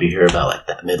growing up, you hear about, like,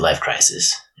 that midlife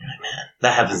crisis. You're like, man,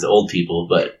 that happens to old people.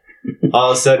 But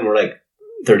all of a sudden, we're, like,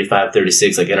 35,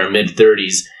 36, like, in our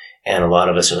mid-30s. And a lot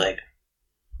of us are like,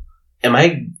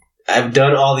 I've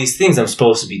done all these things I'm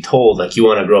supposed to be told. Like, you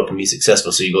want to grow up and be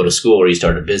successful, so you go to school or you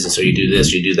start a business or you do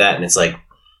this or you do that. And it's like,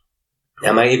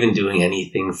 am I even doing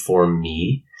anything for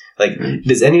me? Like,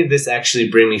 does any of this actually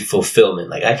bring me fulfillment?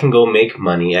 Like, I can go make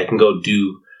money. I can go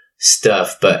do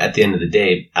stuff, but at the end of the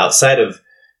day, outside of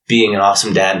being an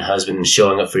awesome dad and husband and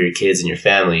showing up for your kids and your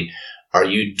family, are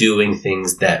you doing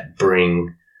things that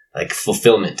bring like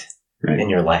fulfillment in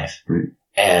your life?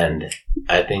 And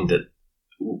I think that,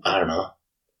 I don't know,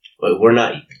 we're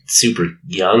not super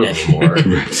young anymore.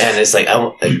 And it's like,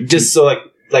 just so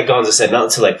like Gonzo said,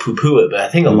 not to like poo-poo it, but I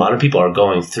think a lot of people are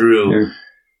going through,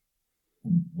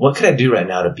 what could I do right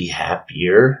now to be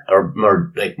happier or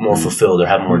more like more fulfilled or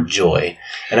have more joy?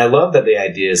 And I love that the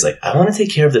idea is like, I want to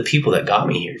take care of the people that got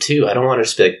me here too. I don't want to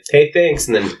just be like, hey, thanks,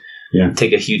 and then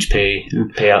take a huge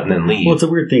payout and then leave. Well, it's a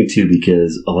weird thing too,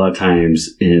 because a lot of times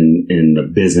in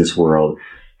the business world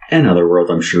and other worlds,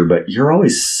 I'm sure, but you're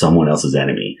always someone else's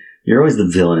enemy. You're always the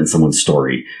villain in someone's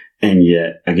story. And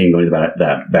yet, again, going back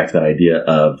to that idea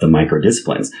of the micro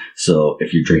disciplines. So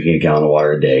if you're drinking a gallon of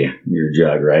water a day, your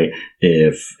jug, right?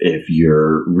 If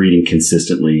you're reading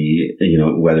consistently, you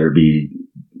know, whether it be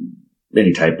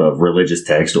any type of religious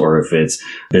text or if it's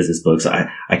business books,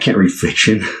 I can't read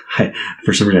fiction.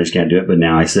 For some reason, I just can't do it. But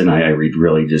now I sit and I read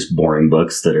really just boring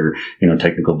books that are, you know,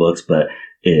 technical books, but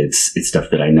it's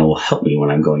stuff that I know will help me when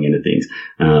I'm going into things.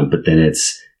 But then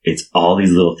it's all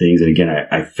these little things. And again,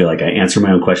 I feel like I answer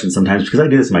my own questions sometimes because I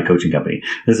do this in my coaching company.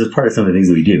 This is part of some of the things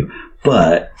that we do.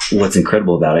 But what's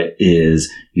incredible about it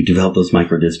is you develop those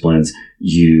micro disciplines.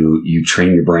 You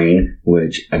train your brain,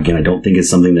 which again, I don't think is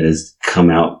something that has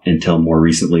come out until more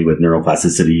recently with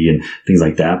neuroplasticity and things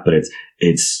like that. But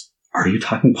it's, are you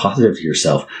talking positive to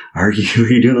yourself? Are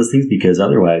you doing those things? Because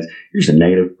otherwise you're just a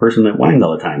negative person that whines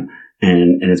all the time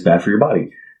and it's bad for your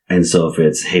body. And so if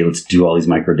it's, hey, let's do all these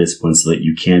micro disciplines so that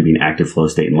you can be in active flow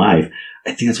state in life,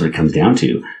 I think that's what it comes down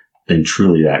to. Then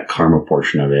truly that karma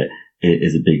portion of it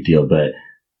is a big deal. But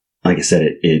like I said,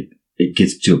 it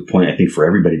gets to a point, I think, for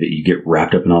everybody that you get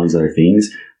wrapped up in all these other things.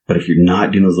 But if you're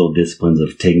not doing those little disciplines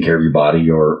of taking care of your body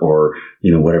or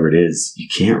you know, whatever it is, you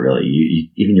can't really,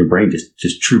 even your brain,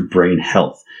 just true brain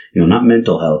health, you know, not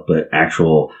mental health, but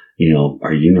actual, you know,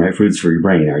 are you eating the right foods for your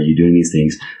brain? Are you doing these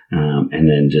things? And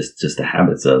then just the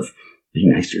habits of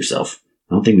being nice to yourself.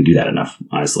 I don't think we do that enough,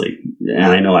 honestly. And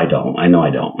I know I don't.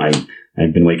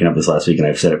 I've been waking up this last week and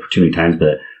I've said it for too many times,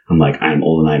 but I'm like, I'm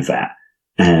old and I'm fat.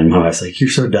 And my wife's like, you're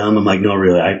so dumb. I'm like, no,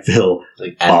 really, I feel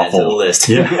like add awful. That to the list.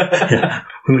 Yeah.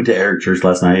 We went to Eric Church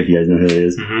last night, if you guys know who it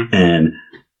is, and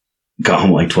got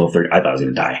home at like 12:30. I thought I was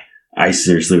going to die. I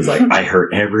seriously was like, I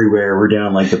hurt everywhere. We're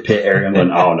down like the pit area. I'm going,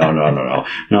 oh,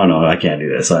 no, I can't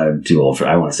do this. I'm too old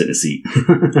I want to sit in a seat.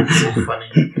 So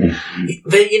funny.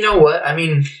 But you know what? I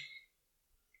mean, I don't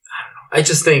know. I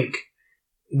just think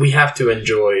we have to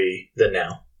enjoy the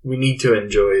now. We need to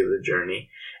enjoy the journey.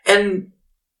 And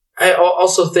I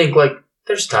also think like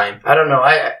there's time. I don't know.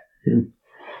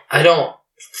 I don't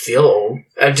feel old.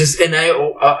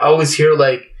 I always hear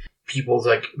like people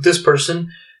like this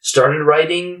person started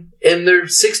writing in their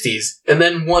 60s and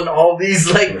then won all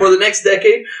these, like, for the next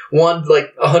decade, won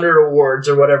like 100 awards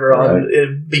or whatever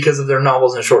because of their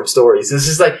novels and short stories. It's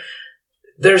just like,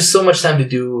 there's so much time to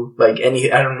do, like, I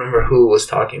don't remember who was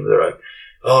talking, but they're like,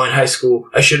 oh, in high school,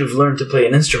 I should have learned to play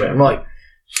an instrument. I'm like,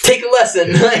 take a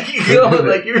lesson. Like, you know,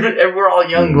 like, we're all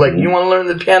young. Like, you want to learn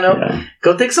the piano? Yeah.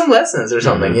 Go take some lessons or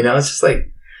something, you know? It's just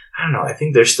like, I don't know. I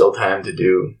think there's still time to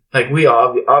do, like, we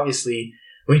obviously,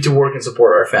 we need to work and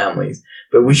support our families,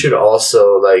 but we should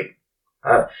also, like,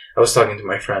 I was talking to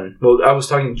my friend, I was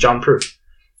talking to John Prue,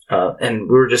 and we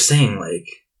were just saying, like,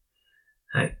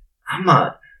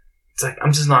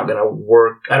 I'm just not going to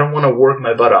work. I don't want to work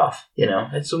my butt off, you know?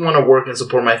 I just want to work and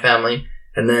support my family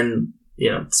and then,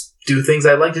 you know, do things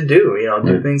I like to do, you know,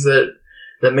 do things that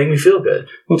make me feel good.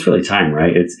 Well, it's really time,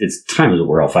 right? It's time is what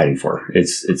we're all fighting for.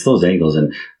 It's those angles.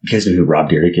 And you guys know who Rob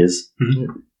Dyrdek is?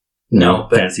 Mm-hmm. No,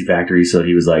 Fantasy Factory. So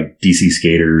he was like DC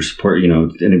Skaters, ended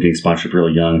up getting sponsorship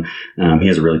really young. He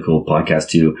has a really cool podcast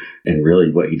too. And really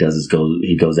what he does is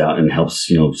he goes out and helps,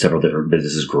 several different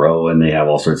businesses grow, and they have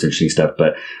all sorts of interesting stuff.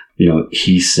 But,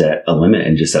 he set a limit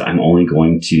and just said, I'm only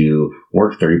going to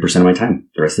work 30% of my time.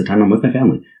 The rest of the time I'm with my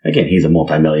family. Again, he's a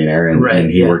multimillionaire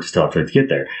and he worked his tail off to get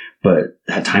there. But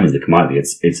that time is the commodity.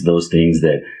 It's those things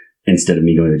that instead of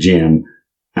me going to the gym,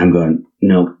 I'm going,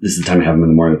 no, this is the time I have them in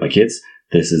the morning with my kids.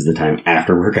 This is the time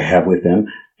after work I have with them.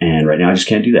 And right now I just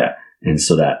can't do that. And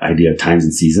so that idea of times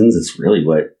and seasons, it's really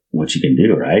what you can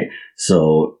do, right?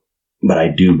 So, but I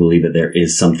do believe that there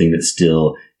is something that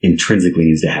still intrinsically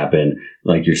needs to happen.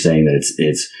 Like you're saying that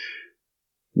it's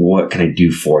what can I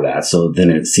do for that? So then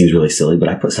it seems really silly, but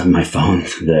I put something on my phone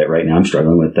that right now I'm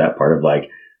struggling with that part of like,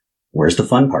 where's the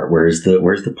fun part? Where's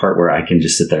the part where I can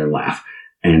just sit there and laugh?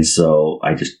 And so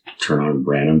I just turn on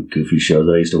random goofy shows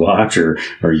that I used to watch or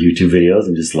YouTube videos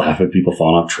and just laugh at people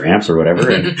falling off tramps or whatever.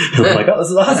 And I'm like, oh,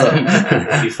 this is awesome.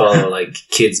 If you follow like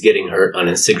kids getting hurt on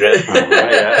Instagram,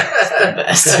 right, it's the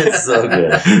best. It's so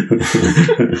good.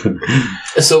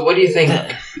 So what do you think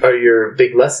are your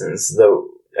big lessons though?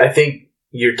 I think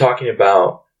you're talking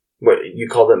about what you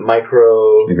call them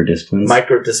micro disciplines.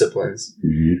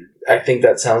 Mm-hmm. I think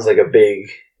that sounds like a big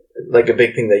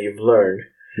thing that you've learned.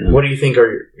 Yeah. What do you think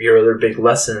are your other big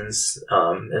lessons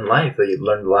in life that you've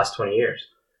learned the last 20 years?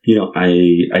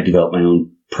 I developed my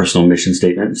own personal mission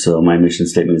statement. So my mission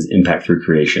statement is impact through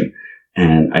creation.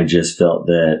 And I just felt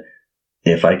that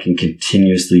if I can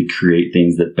continuously create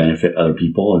things that benefit other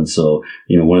people. And so,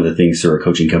 one of the things through our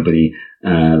coaching company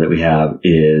that we have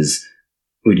is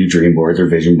we do dream boards or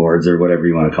vision boards or whatever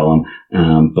you want to call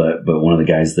them. But one of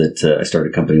the guys that I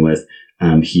started a company with,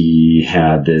 he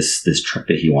had this truck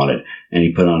that he wanted, and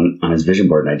he put on his vision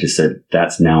board. And I just said,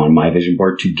 that's now on my vision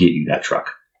board to get you that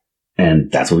truck.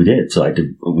 And that's what we did. So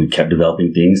we kept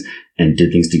developing things and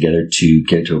did things together to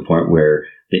get to a point where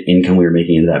the income we were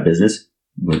making into that business,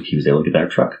 he was able to get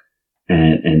that truck.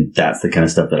 And that's the kind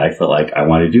of stuff that I felt like I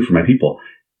wanted to do for my people.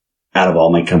 Out of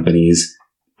all my companies,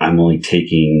 I'm only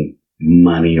taking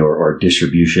money or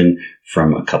distribution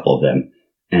from a couple of them.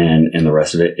 And the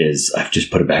rest of it is I've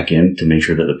just put it back in to make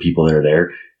sure that the people that are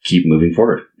there keep moving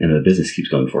forward and the business keeps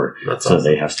going forward. That's awesome. So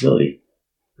they have stability.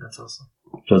 That's awesome.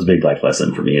 So it's a big life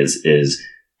lesson for me is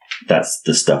that's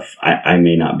the stuff I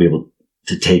may not be able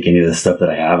to take any of the stuff that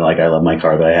I have. Like I love my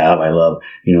car that I have. I love,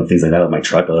 things like that. I love my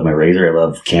truck. I love my Razor. I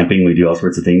love camping. We do all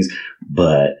sorts of things,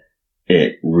 but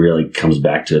it really comes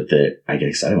back to it that I get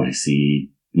excited when I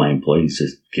see my employees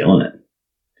just killing it,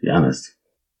 to be honest.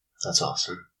 That's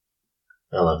awesome.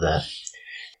 I love that.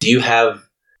 Do you have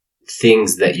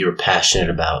things that you're passionate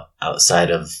about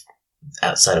outside of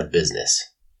business?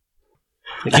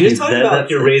 If you talk about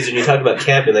your Razor and you talk about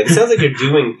camping, it sounds like you're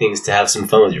doing things to have some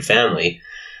fun with your family.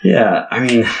 Yeah, I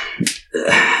mean,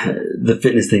 the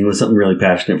fitness thing was something really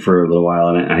passionate for a little while,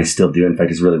 and I still do. In fact,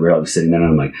 it's really rare. I'll be sitting there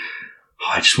and I'm like,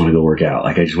 oh, I just want to go work out.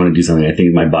 I just want to do something. I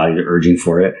think my body's urging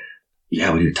for it.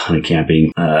 Yeah, we do a ton of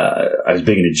camping. I was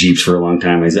big into Jeeps for a long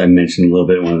time. I mentioned a little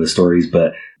bit in one of the stories,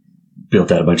 but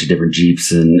built out a bunch of different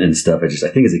Jeeps and stuff. I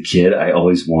think as a kid, I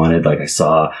always wanted, I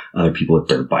saw other people with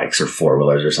dirt bikes or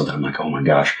 4-wheelers or something. I'm like, oh my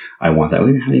gosh, I want that.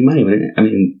 We didn't have any money.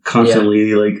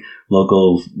 Constantly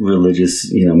local religious,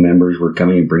 members were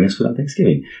coming and bringing us food on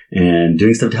Thanksgiving and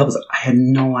doing stuff to help us. I had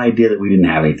no idea that we didn't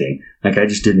have anything. I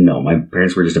just didn't know. My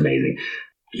parents were just amazing.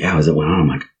 Yeah, as it went on, I'm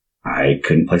like, I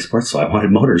couldn't play sports, so I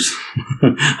wanted motors.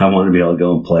 I wanted to be able to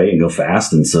go and play and go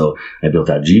fast, and so I built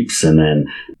out Jeeps. And then,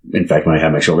 in fact, when I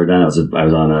had my shoulder done, I was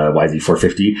on a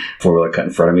YZ450 4-wheeler cut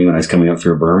in front of me when I was coming up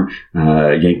through a berm.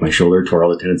 Yanked my shoulder, tore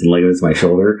all the tendons and ligaments in my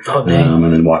shoulder,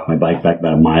 and then walked my bike back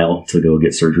about a mile to go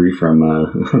get surgery from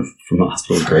the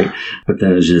hospital. It was great, but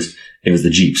then it was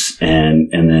the Jeeps, and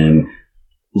then.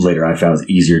 Later on, I found it was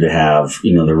easier to have,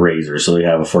 the Razor. So we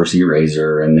have a 4-seat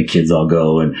Razor and the kids all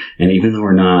go. And even though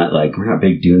we're not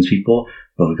big dunes people,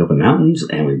 but we go up in the mountains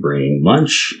and we bring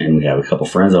lunch and we have a couple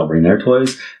friends that'll bring their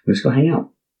toys. We just go hang out.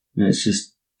 And it's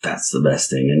just, that's the best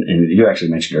thing. And you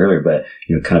actually mentioned earlier, but,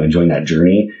 kind of enjoying that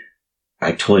journey.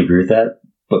 I totally agree with that.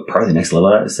 But part of the next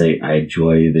level of that is say, I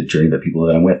enjoy the journey of the people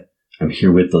that I'm with. I'm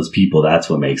here with those people. That's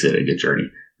what makes it a good journey,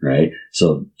 right?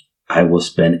 So I will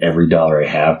spend every dollar I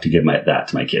have to give that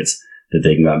to my kids, that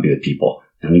they can go out and be with people.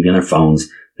 They don't need to be on their phones.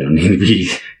 They don't need to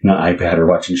be on an iPad or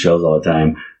watching shows all the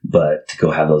time, but to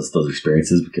go have those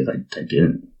experiences because I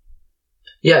didn't.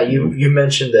 Yeah, you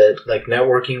mentioned that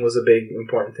networking was a big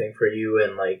important thing for you,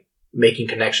 and making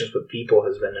connections with people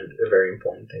has been a very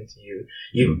important thing to you.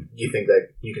 You think that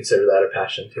you consider that a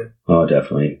passion too? Oh,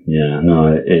 definitely. Yeah.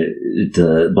 No, it's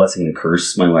a blessing and a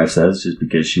curse, my wife says, just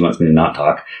because she wants me to not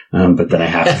talk. But then I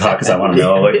have to talk because I want to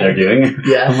know what they're doing.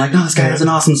 Yeah. I'm like, no, this guy has an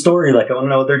awesome story. Like, I want to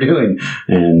know what they're doing.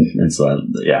 And so,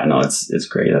 it's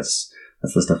great. That's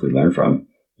the stuff we learn from.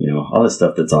 All this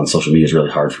stuff that's on social media is really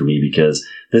hard for me because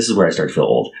this is where I start to feel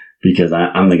old. Because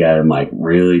I'm the guy, I'm like,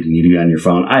 really? Do you need to be on your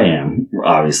phone? I am,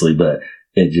 obviously, but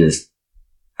I think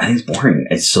it's boring.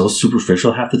 It's so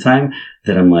superficial half the time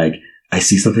that I'm like, I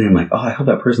see something, I'm like, oh, I hope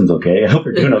that person's okay. I hope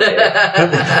they're doing okay.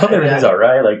 I hope everything's all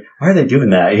right. Like, why are they doing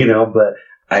that? But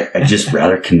I just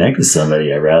rather connect with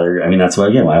somebody. That's why,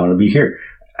 again, why I want to be here.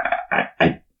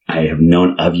 I have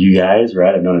known of you guys,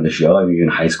 right? I've known of the show. I knew you in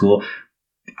high school.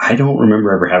 I don't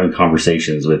remember ever having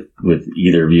conversations with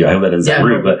either of you. I hope that doesn't sound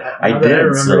rude, but I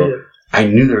did. So I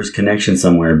knew there was connection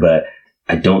somewhere, but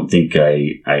I don't think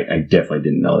I definitely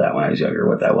didn't know that when I was younger,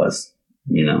 what that was,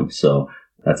 so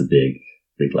that's a big,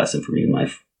 big lesson for me in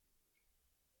life.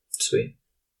 Sweet.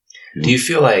 Do you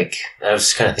feel like, I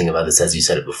was kind of thinking about this as you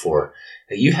said it before,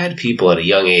 that you had people at a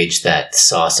young age that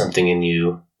saw something in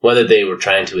you, whether they were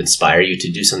trying to inspire you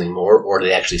to do something more, or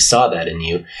they actually saw that in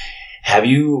you. Have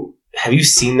you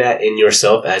seen that in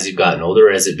yourself as you've gotten older,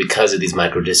 or is it because of these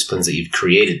micro disciplines that you've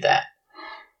created that?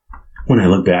 When I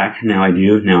look back, now I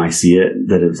do. Now I see it,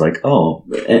 that it was like, oh,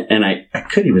 and I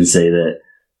could even say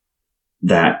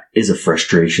that is a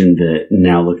frustration that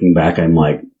now looking back, I'm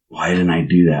like, why didn't I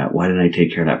do that? Why didn't I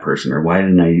take care of that person? Or why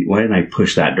didn't I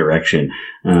push that direction?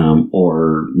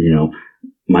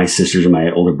 My sisters and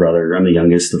my older brother, I'm the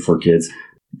youngest of 4 kids,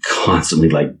 constantly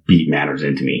like beat manners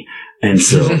into me. And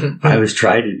so I was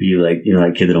trying to be like,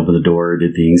 that kid that opened the door,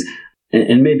 did things.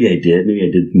 And maybe I did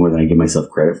more than I give myself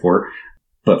credit for.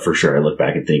 But for sure, I look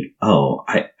back and think, oh,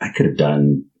 I could have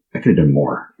done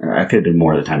more. I could have done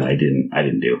more at the time that I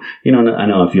didn't do. I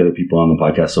know a few other people on the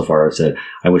podcast so far have said,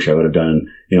 I wish I would have done,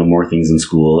 more things in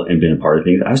school and been a part of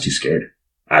things. I was too scared.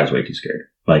 I was way too scared.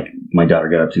 Like, my daughter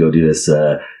got up to go do this,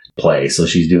 play. So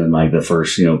she's doing like the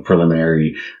first,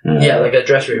 preliminary. Like a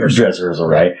dress rehearsal.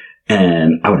 Right?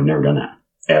 And I would have never done that.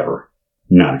 Ever.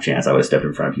 Not a chance. I would have stepped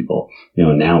in front of people.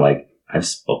 Now, like, I've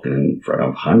spoken in front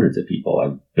of hundreds of people.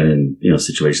 I've been in,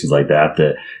 situations like that,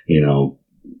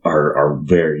 are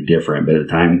very different. But at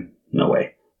the time, no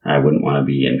way. I wouldn't want to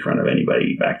be in front of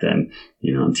anybody back then.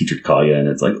 And teacher would call you and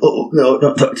it's like, oh, no,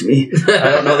 don't talk to me.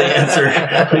 I don't know the answer.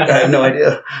 I have no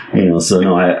idea. So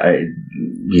no,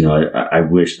 I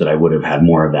wish that I would have had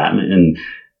more of that. And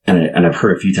I've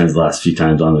heard a few times, the last few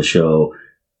times on the show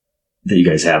that you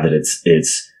guys have, that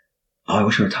it's, oh, I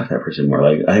wish I would talk to that person more.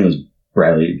 Like, I think it was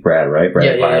Brad, right?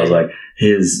 Brad. I was like,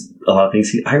 a lot of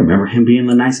things, I remember him being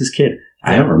the nicest kid.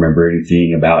 I don't remember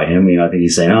anything about him. I think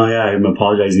he's saying, oh yeah, I'm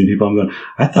apologizing to people. I'm going,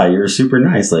 I thought you were super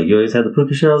nice. Like, you always had the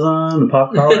puka shells on, the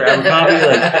pop collar, Abercrombie.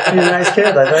 Like, he's a nice kid.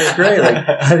 I thought he was great. Like,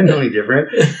 I didn't know any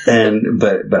different.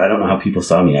 But I don't know how people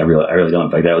saw me. I really don't.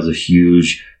 In fact, that was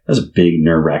a big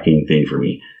nerve wracking thing for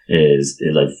me, is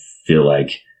I feel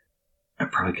like I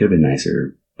probably could have been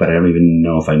nicer, but I don't even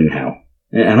know if I knew how.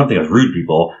 And I don't think I was rude to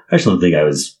people. I just don't think I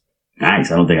was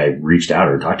nice. I don't think I reached out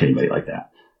or talked to anybody like that.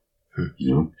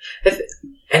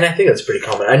 And I think that's pretty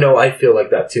common. I know I feel like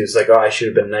that too. It's like, oh, I should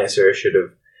have been nicer. I should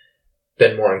have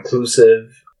been more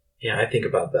inclusive. Yeah, I think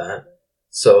about that.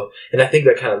 So, and I think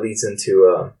that kind of leads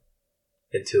into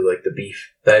like the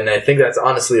beef. And I think that's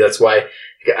why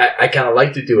I kind of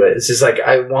like to do it. It's just like,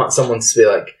 I want someone to be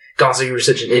like, Gonzo, you were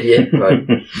such an idiot. Like,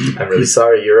 I'm really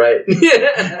sorry. You're right.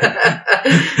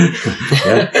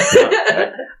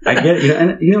 I get it.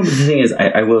 And the thing is,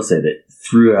 I will say that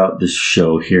throughout this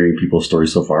show, hearing people's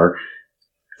stories so far,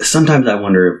 sometimes I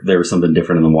wonder if there was something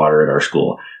different in the water at our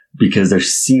school, because there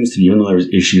seems to be, even though there's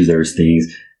issues, there's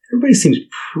things, everybody seems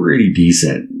pretty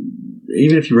decent.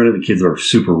 Even if you run into the kids that are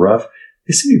super rough,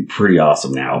 they seem to be pretty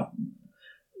awesome now.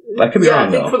 I could be wrong,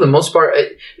 I think for the most part,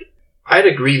 I'd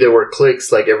agree there were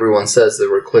cliques, like everyone says there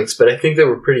were cliques, but I think they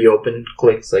were pretty open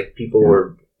cliques. Like, people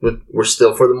were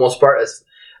still, for the most part,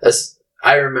 as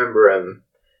I remember,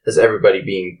 as everybody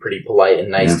being pretty polite and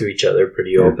nice to each other,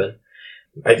 pretty open.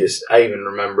 I even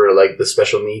remember, like, the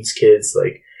special needs kids,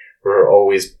 like, were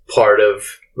always part of,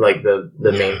 like, the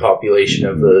main population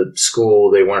of the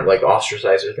school. They weren't, like,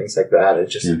 ostracized or things like that. It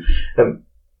just,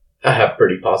 I have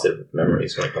pretty positive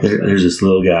memories when it comes to that. There's this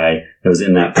little guy that was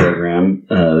in that program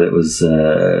that was,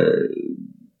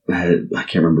 I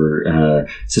can't remember,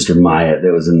 Sister Maya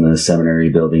that was in the seminary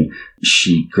building.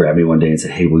 She grabbed me one day and said,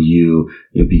 hey, will you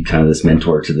be kind of this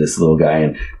mentor to this little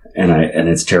guy? And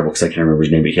it's terrible because I can't remember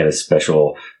his name, but he had a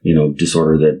special,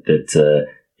 disorder that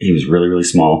he was really, really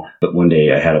small. But one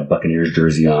day I had a Buccaneers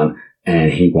jersey on,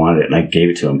 and he wanted it, and I gave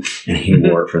it to him, and he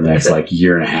wore it for the next like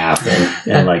year and a half.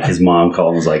 And like his mom called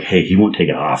and was like, "Hey, he won't take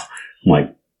it off." I'm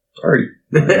like, "Sorry,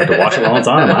 I have to watch it while it's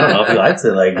on him. I don't know if he likes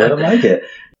it. Like, let him like it."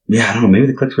 Yeah, I don't know. Maybe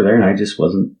the clicks were there, and I just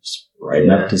wasn't right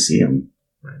enough to see him.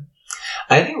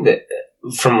 I think that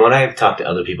from when I've talked to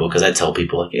other people, because I tell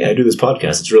people like, "Yeah, I do this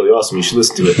podcast. It's really awesome. You should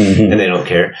listen to it," and they don't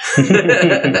care.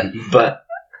 But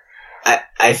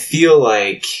I feel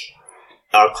like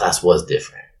our class was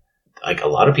different. Like a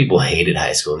lot of people hated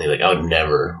high school, and they're like, "I would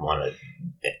never want to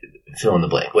fill in the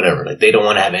blank, whatever." Like they don't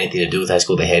want to have anything to do with high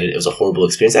school. They hated it. It was a horrible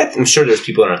experience. I'm sure there's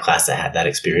people in our class that had that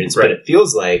experience, but it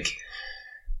feels like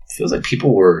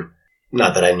people were,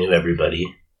 not that I knew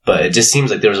everybody, but it just seems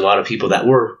like there was a lot of people that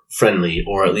were friendly,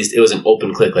 or at least it was an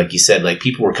open clique, like you said. Like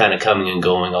people were kind of coming and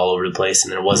going all over the place,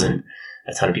 and there wasn't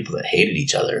a ton of people that hated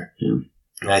each other. Yeah.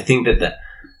 And I think that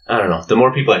I don't know, the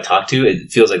more people I talk to,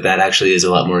 it feels like that actually is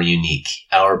a lot more unique,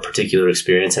 our particular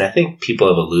experience. And I think people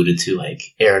have alluded to like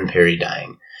Aaron Perry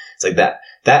dying. It's like that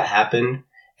happened,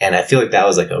 and I feel like that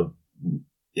was like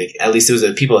at least it was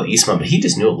the people at Eastmont, but he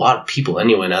just knew a lot of people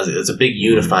anyway. And it was a big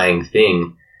unifying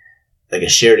thing, like a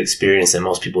shared experience that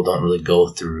most people don't really go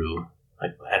through.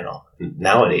 Like, I don't know.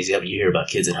 Nowadays, you hear about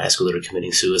kids in high school that are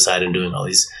committing suicide and doing all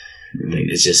these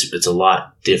things. It's a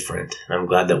lot different. And I'm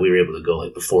glad that we were able to go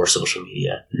like before social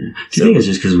media. Yeah. Do you think it's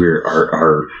just because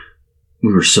we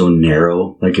were so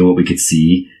narrow, like in what we could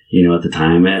see, at the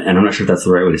time? And I'm not sure if that's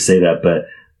the right way to say that, but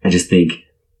I just think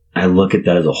I look at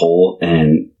that as a whole,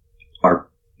 and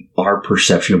our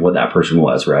perception of what that person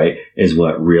was, right, is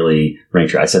what really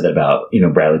ranks. I said that about,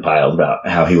 Bradley Piles, about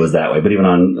how he was that way. But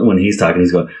even when he's talking,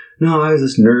 he's going, "No, I was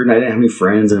this nerd and I didn't have any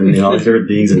friends," and all these different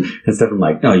things and stuff. I'm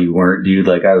like, "No, you weren't, dude.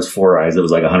 Like I was 4 eyes that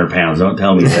was like 100 pounds. Don't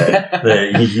tell me that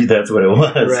that's what it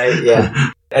was." Right,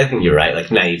 yeah. I think you're right, like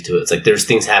naive to it. It's like there's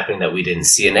things happening that we didn't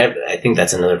see. And I think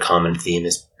that's another common theme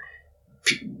is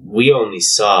we only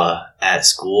saw at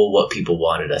school what people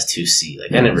wanted us to see.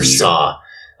 Like I never saw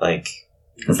like...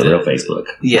 That's the real Facebook.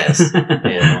 Yes.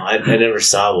 I never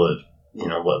saw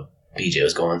what BJ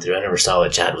was going through. I never saw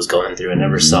what Chad was going through. I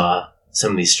never saw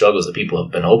some of these struggles that people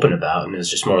have been open about. And it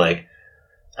was just more like,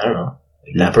 I don't know,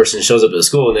 like that person shows up at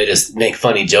school and they just make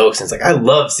funny jokes. And it's like, I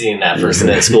love seeing that person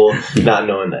at school, not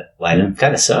knowing that life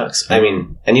kind of sucks. I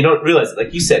mean, and you don't realize,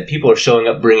 like you said, people are showing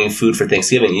up bringing food for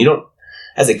Thanksgiving. You don't,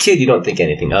 as a kid, you don't think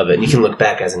anything of it. And you can look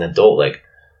back as an adult like,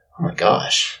 oh my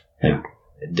gosh. Yeah.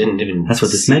 It didn't even... That's what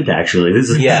this meant, actually.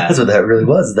 That's what that really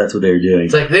was. That's what they were doing.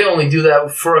 It's like they only do that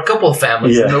for a couple of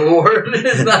families in the world.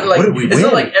 It's not like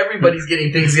not like everybody's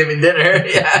getting Thanksgiving dinner.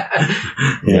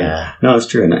 Yeah. No, it's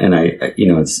true, and I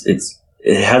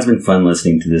it has been fun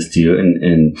listening to this too,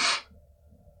 and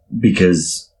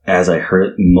because as I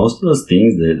heard most of those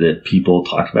things that people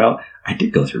talked about, I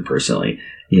did go through personally.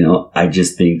 I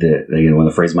just think that one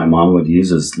of the phrases my mom would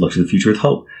use is "look to the future with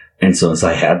hope." And so as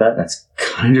I had that, that's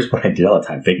kind of just what I did all the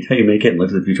time. Fake it till you make it and look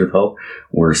to the future with hope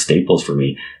were staples for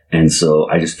me. And so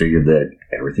I just figured that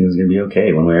everything was going to be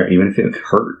okay one way, or even if it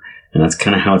hurt. And that's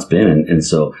kind of how it's been. And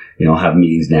so, I'll have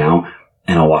meetings now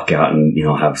and I'll walk out and,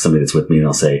 I'll have somebody that's with me and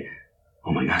they'll say,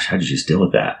 "Oh my gosh, how did you just deal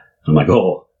with that?" I'm like,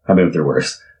 "Oh, I've been through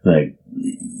worse." Like,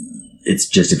 it's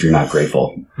just if you're not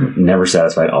grateful, never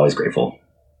satisfied, always grateful,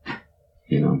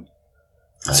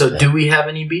 So do we have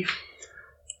any beef?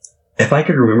 If I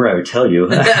could remember, I would tell you.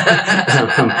 Like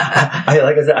I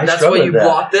said, I that's why you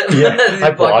blocked it. Yeah, I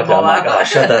blocked it. I'm like, "Oh,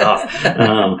 shut that off."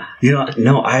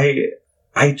 No,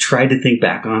 I tried to think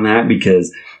back on that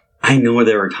because I know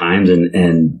there were times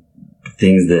and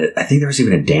things that I think there was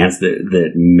even a dance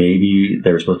that maybe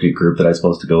there was supposed to be a group that I was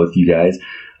supposed to go with you guys.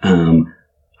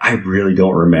 I really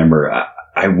don't remember.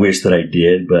 I wish that I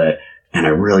did, and I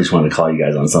really just wanted to call you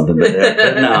guys on something, but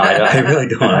no, I really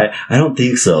don't. I don't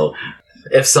think so.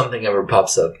 If something ever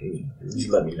pops up, you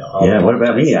let me know. What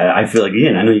about me? I feel like,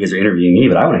 again, I know you guys are interviewing me,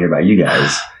 but I want to hear about you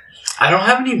guys. I don't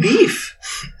have any beef.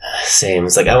 Same.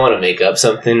 It's like I want to make up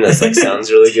something that's like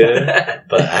sounds really good,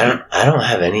 but I don't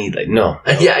have any no.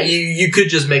 Yeah, you could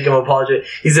just make him apologize.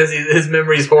 He says his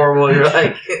memory's horrible. You're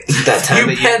like, that time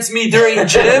you pants me during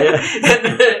gym,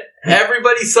 and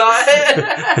everybody saw it.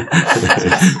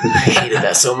 I hated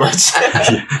that so much.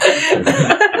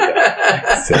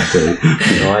 Exactly.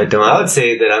 No, I don't. I would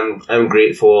say that I'm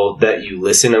grateful that you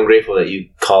listen. I'm grateful that you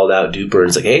called out Duper and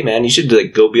it's like, "Hey man, you should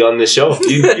go be on this show.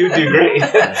 You do great."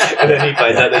 And then he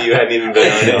finds out that you hadn't even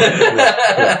been on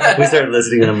it. We started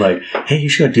listening and I'm like, "Hey, you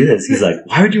should do this." He's like,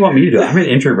 "Why would you want me to do it? I'm an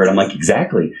introvert." I'm like,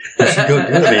 "Exactly. You should go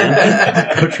do it,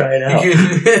 man. Go try it out.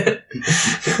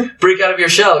 Break out of your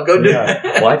shell. Go do it."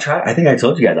 Well, I think I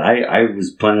told you guys I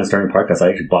was planning on starting a podcast. I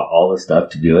actually bought all the stuff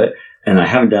to do it. And I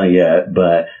haven't done it yet,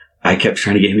 but I kept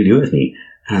trying to get him to do it with me.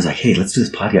 And I was like, hey, let's do this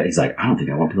podcast. He's like, I don't think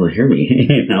I want people to hear me.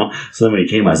 You know? So then when he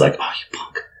came, I was like, oh, you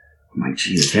punk. I'm like,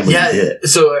 geez, I can't believe you did it.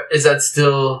 So is that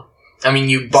still... I mean,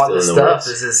 you bought the stuff.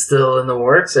 Is it still in the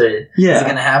works? Or is it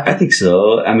going to happen? I think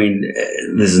so. I mean,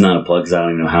 this is not a plug because I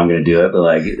don't even know how I'm going to do it, but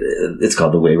like, it's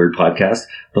called the Wayward Podcast.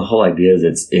 The whole idea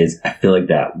is I feel like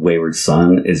that wayward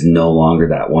son is no longer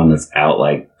that one that's out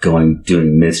like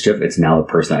doing mischief. It's now the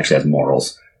person that actually has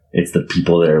morals. It's the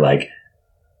people that are like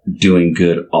doing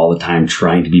good all the time,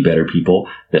 trying to be better people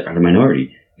that are the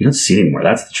minority. You don't see it anymore.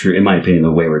 That's the true, in my opinion,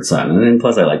 the wayward son. And then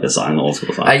plus, I like the song, the old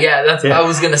school song. That's what I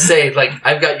was gonna say. Like,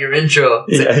 I've got your intro.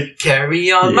 It's like,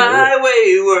 carry on, my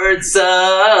wayward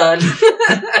son.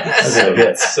 That's so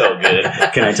good. So good.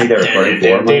 Can I take that recording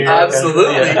for him?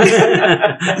 Absolutely.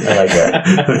 I like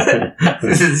that.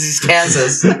 This is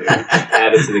Kansas.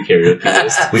 Add it to the karaoke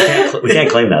list. We can't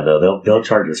claim that though. They'll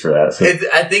charge us for that. So.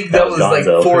 I think that was like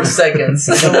 4 seconds.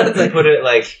 They put it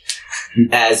like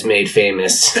as made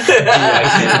famous.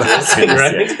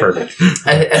 Right? It's perfect.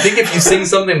 I think if you sing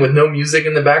something with no music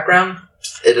in the background,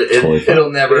 it'll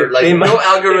never no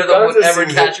algorithm will ever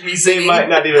catch me singing. They might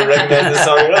not even recognize the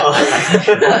song at all.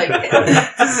 Like,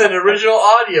 this is an original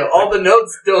audio. All the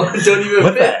notes don't even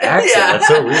what fit. That accent? Yeah. That's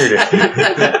so weird.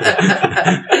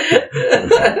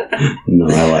 No,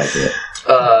 I like it.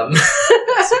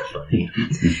 That's so funny.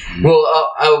 Well,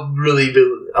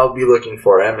 I'll be looking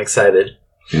for it. I'm excited.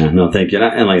 Yeah, no, thank you.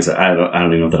 And like I said, I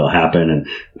don't even know if that'll happen, and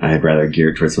I'd rather gear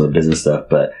it towards some of the business stuff.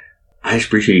 But I just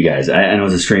appreciate you guys. I know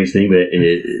it's a strange thing, but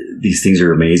these things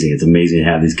are amazing. It's amazing to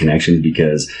have these connections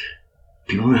because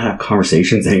people don't have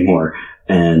conversations anymore,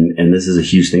 and this is a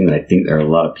huge thing that I think there are a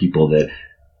lot of people that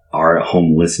are at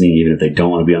home listening, even if they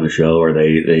don't want to be on the show, or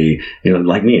they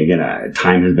like me again.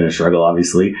 Time has been a struggle,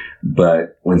 obviously,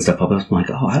 but when stuff pops up, I'm like,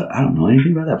 oh, I don't know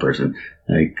anything about that person.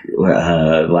 Like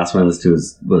the last one I listened to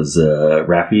was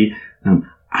Rafi.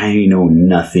 I know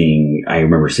nothing. I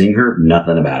remember seeing her,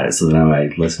 nothing about it. So then I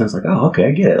listened. I was like, oh, okay,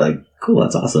 I get it. Like, cool,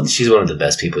 that's awesome. She's one of the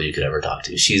best people you could ever talk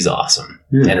to. She's awesome,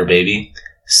 and her baby,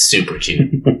 super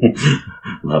cute.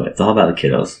 Love it. It's all about the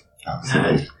kiddos.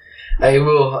 Absolutely. I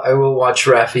will watch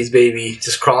Rafi's baby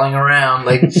just crawling around.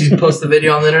 Like, she posts the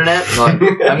video on the internet. I'm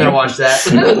gonna watch that.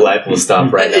 Life will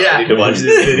stop right now. Yeah. You can watch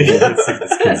this video.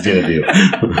 This kid's gonna do.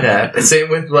 Yeah. Same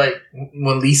with like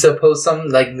when Lisa posts something.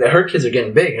 Like, her kids are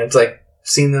getting big. It's like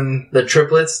seeing them, the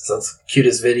triplets. That's the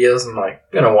cutest videos. I'm like,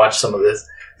 I'm gonna watch some of this.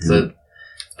 It's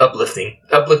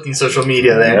uplifting social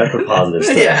media there. Yeah, that's the positive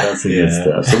stuff. Yeah. That's the good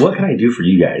stuff. So what can I do for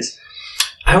you guys?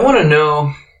 I want to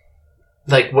know,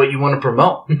 like, what you want to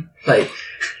promote. Like,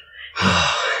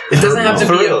 it doesn't have to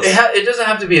be. It doesn't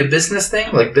have to be a business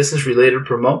thing, like business related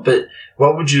promote. But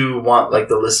what would you want, like,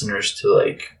 the listeners to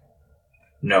like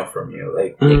know from you?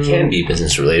 Like, it can be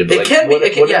business related. But it can be.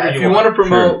 If you want to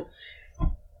promote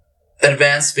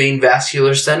advanced vein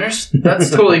vascular centers,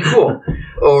 that's totally cool.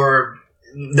 Or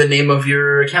the name of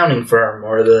your accounting firm,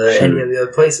 or any of the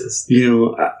other places.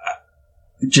 You know,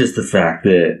 just the fact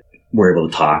that we're able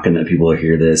to talk and that people will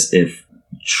hear this. If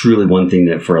truly one thing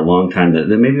that for a long time that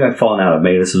maybe I've fallen out of,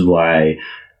 maybe this is why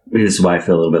I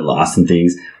feel a little bit lost in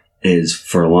things, is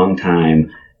for a long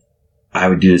time I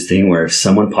would do this thing where if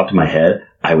someone popped in my head,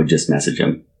 I would just message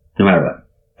them no matter what.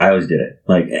 I always did it.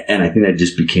 Like, and I think that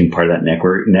just became part of that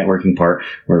networking part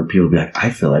where people would be like,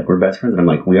 I feel like we're best friends. And I'm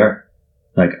like, we are.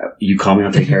 Like, you call me,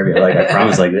 I'll take care of you. Like, I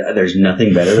promise, like, there's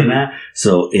nothing better than that.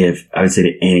 So if I would say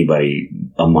to anybody,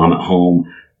 a mom at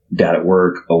home, dad at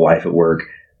work, a wife at work,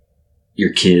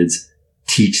 your kids,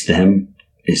 teach them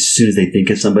as soon as they think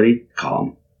of somebody, call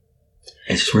them.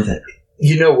 It's just worth it.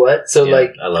 You know what? So,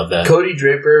 like, I love that. Cody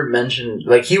Draper mentioned,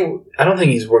 like, I don't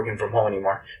think he's working from home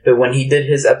anymore, but when he did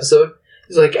his episode,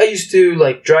 he's like, I used to,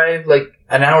 like, drive, like,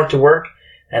 an hour to work,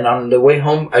 and on the way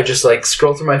home, I just, like,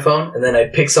 scroll through my phone, and then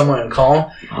I'd pick someone and call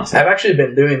them. Awesome. I've actually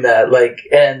been doing that, like,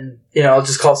 and, you know, I'll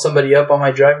just call somebody up on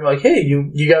my drive, and I'm like, hey,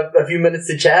 you got a few minutes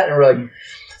to chat? And we're like,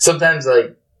 sometimes,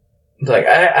 like,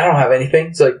 I don't have anything.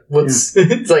 It's like,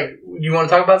 it's like, you want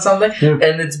to talk about something? Yeah.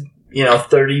 And it's,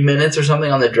 30 minutes or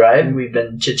something on the drive. We've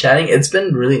been chit-chatting. It's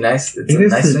been really nice. Even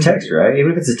if it's a text, right?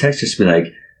 Even if it's a text, just be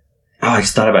like, oh, I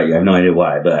just thought about you. I have no idea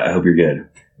why, but I hope you're good.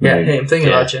 Yeah, like, hey, I'm thinking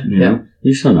about you. Yeah.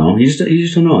 You just don't know. You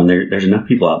just don't know. And there's enough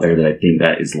people out there that I think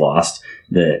that is lost,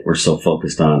 that we're so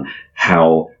focused on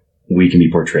how we can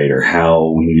be portrayed or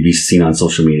how we need to be seen on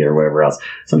social media or whatever else.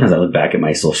 Sometimes I look back at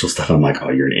my social stuff and I'm like, oh,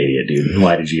 you're an idiot, dude.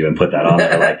 Why did you even put that on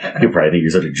there? Like, you probably think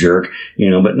you're such a jerk,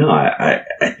 but no, I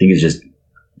think it's just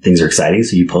things are exciting.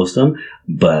 So you post them,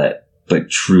 but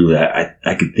truly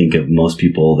I could think of most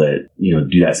people that,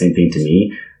 do that same thing to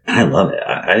me. And I love it.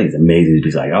 I think it's amazing to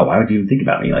be like, oh, why would you even think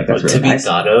about me? Like, that's really to be nice.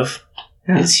 thought of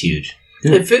is huge.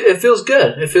 Yeah. It feels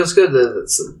good. It feels good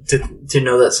to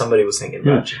know that somebody was thinking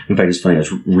about you. In fact, it's funny. I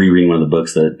was rereading one of the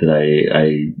books that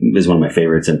I is one of my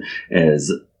favorites, and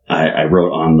as I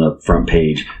wrote on the front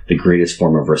page, the greatest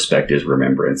form of respect is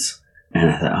remembrance. And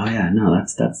I thought, oh yeah, no,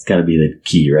 that's got to be the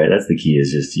key, right? That's the key,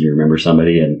 is just you remember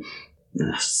somebody, and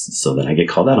so then I get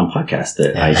called out on podcasts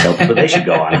that I tell people they should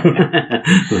go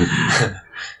on.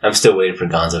 I'm still waiting for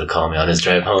Gonzo to call me on his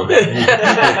drive home.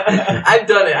 I've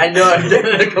done it. I know I've done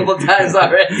it a couple times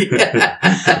already.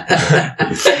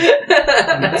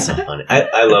 That's so funny.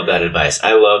 I love that advice.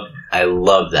 I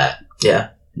love that. Yeah.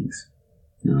 Thanks.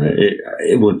 No,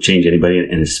 it will change anybody,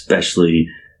 and especially,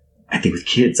 I think with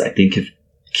kids. I think if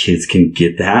kids can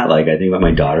get that, like I think about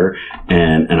my daughter,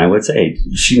 and I would say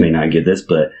she may not get this,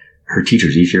 but her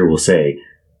teachers each year will say,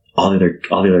 all the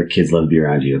other kids love to be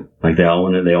around you. Like they all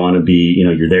want to be,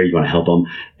 you're there, you want to help them.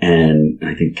 And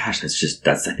I think, gosh, I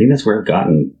think that's where I've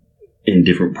gotten in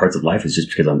different parts of life, is just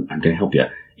because I'm going to help you.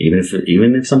 Even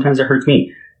if sometimes it hurts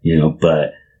me,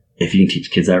 but if you can teach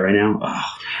kids that right now,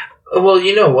 oh. Well,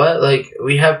 you know what? Like,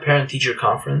 we have parent-teacher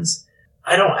conference.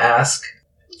 I don't ask.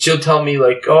 She'll tell me,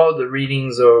 like, oh, the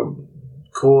readings are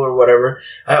cool or whatever.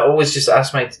 I always just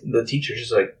ask the teachers,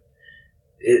 just like,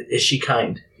 is she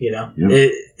kind? Yeah.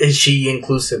 Is she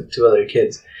inclusive to other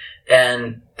kids?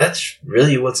 And that's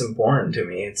really what's important to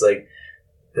me. It's like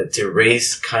that, to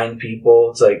raise kind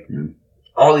people. It's like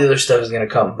all the other stuff is going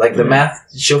to come. Like the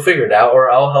math, she'll figure it out,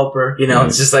 or I'll help her.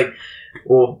 It's just like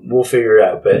we'll figure it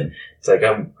out. But it's like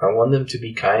I want them to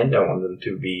be kind. I want them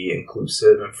to be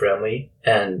inclusive and friendly.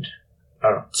 And I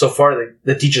don't know. So far,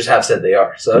 the teachers have said they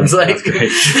are. So it's like,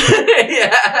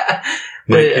 yeah.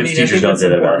 My teachers don't say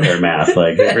that about their math.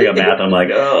 Like, they bring up math, I'm like,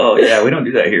 oh, yeah, we don't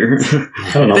do that here.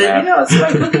 I don't know math. It's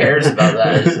like, who cares about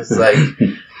that? It's just like,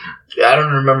 I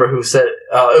don't remember who said it.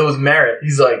 It was Merritt.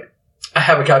 He's like, I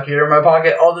have a calculator in my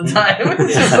pocket all the time.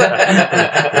 It's just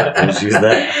like, use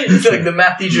that. It's like the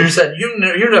math teacher said,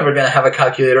 you're never going to have a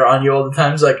calculator on you all the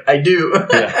time. It's like, I do.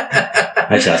 Yeah.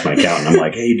 I just asked my accountant. I'm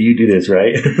like, hey, do you do this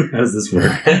right? How does this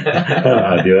work? I don't know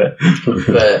how to do it.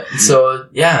 But so,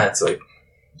 yeah, it's like,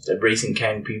 embracing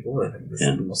kind people, I think this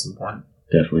is the most important.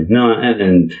 Definitely. No,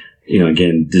 and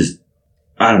again, just,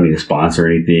 I don't need a sponsor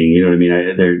or anything. You know what I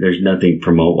mean? There's nothing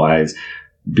promote-wise,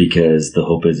 because the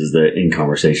hope is that in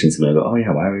conversations, somebody will go, oh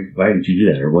yeah, why did you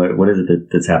do that? Or what is it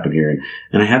that's happened here?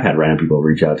 And I have had random people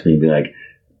reach out to me and be like,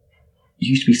 you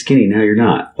used to be skinny, now you're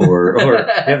not. Or you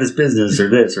have this business or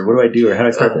this, or what do I do, or how do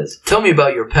I start this? Tell me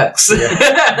about your pecs. Yeah.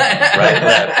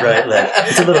 Right, left.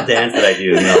 It's a little dance that I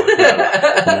do. No,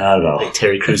 not at all. Like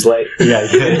Terry Crews light. Yeah,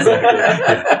 exactly.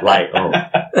 Yeah. Light,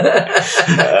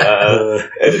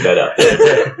 edit that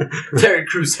out. Terry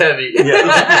Crews heavy.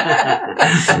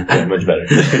 Yeah, much better.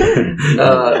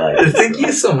 Thank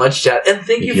you so much, Chad. And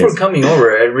thank you for coming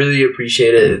over. I really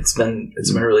appreciate it. It's been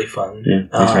really fun. Yeah,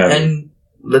 thanks for having me.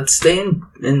 Let's stay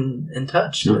in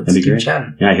touch. No, Let's keep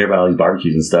chatting. Yeah, I hear about all these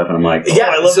barbecues and stuff, and I'm like,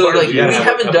 I love barbecues. Like, we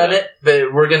haven't done it,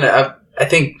 but we're gonna. I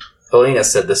think Elena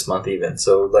said this month even.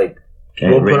 So like,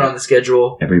 we'll put it on the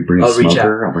schedule. I'll reach out.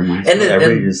 I'll bring my. And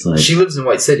then she lives in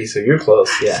White City, so you're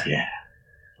close. Yeah. Yeah.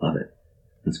 Love it.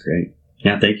 That's great.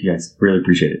 Yeah, thank you guys. Really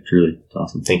appreciate it. Truly, it's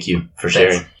awesome. Thank you for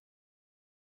sharing.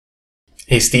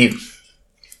 Hey, Steve.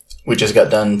 We just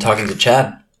got done talking to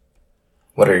Chad.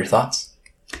 What are your thoughts?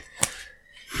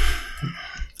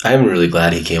 I'm really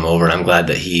glad he came over, and I'm glad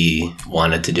that he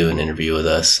wanted to do an interview with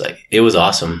us. Like, it was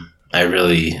awesome. I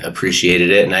really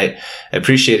appreciated it, and I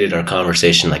appreciated our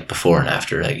conversation, like, before and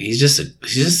after. Like, he's just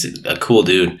a cool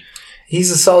dude.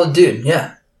 He's a solid dude,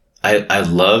 yeah. I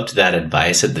loved that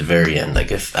advice at the very end.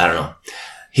 Like, I don't know.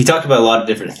 He talked about a lot of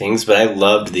different things, but I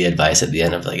loved the advice at the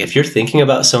end of, like, if you're thinking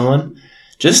about someone,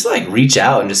 just, like, reach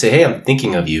out and just say, hey, I'm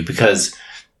thinking of you, because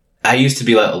I used to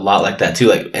be like, a lot like that too.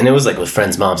 Like, and it was like with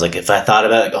friends' moms. Like, if I thought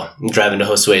about it, like, oh, I'm driving to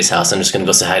Josue's house, I'm just going to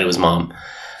go say hi to his mom.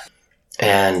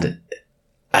 And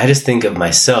I just think of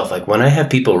myself, like, when I have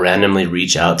people randomly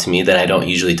reach out to me that I don't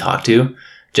usually talk to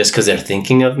just because they're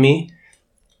thinking of me,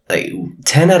 like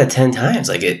 10 out of 10 times,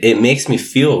 like it makes me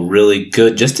feel really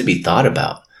good just to be thought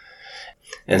about.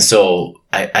 And so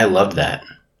I loved that.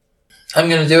 I'm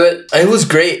gonna do it. It was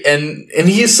great, and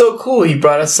he's so cool. He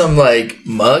brought us some like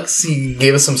mugs. He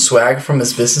gave us some swag from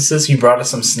his businesses. He brought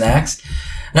us some snacks.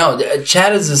 No,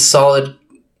 Chad is a solid,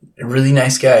 really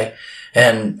nice guy,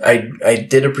 and I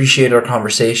did appreciate our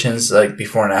conversations like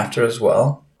before and after as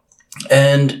well.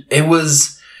 And it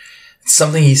was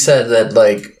something he said that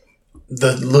like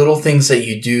the little things that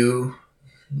you do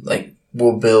like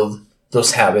will build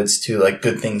those habits to like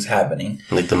good things happening.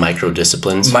 Like the micro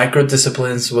disciplines. Micro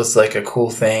disciplines was like a cool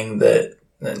thing that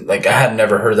like I had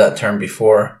never heard that term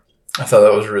before. I thought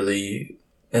that was really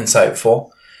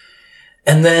insightful.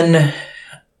 And then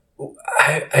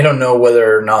I don't know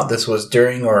whether or not this was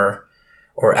during or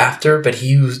after, but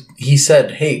he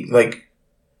said, hey, like,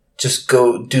 just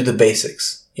go do the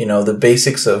basics. You know, the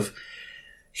basics of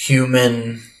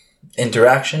human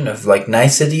interaction, of like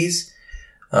niceties,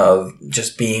 of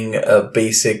just being a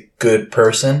basic good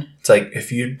person. It's like,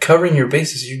 if you're covering your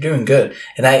bases, you're doing good.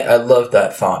 And I love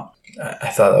that thought. I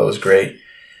thought that was great.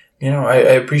 You know, I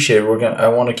appreciate it. I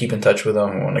want to keep in touch with him.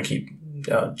 I want to keep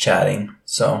chatting.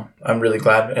 So I'm really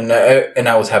glad. And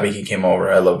I was happy he came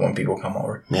over. I love when people come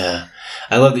over. Yeah.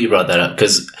 I love that you brought that up,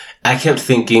 because I kept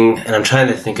thinking, and I'm trying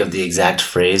to think of the exact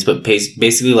phrase, but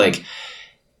basically like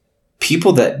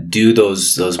people that do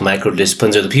those micro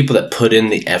disciplines are the people that put in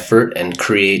the effort and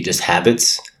create just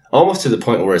habits, almost to the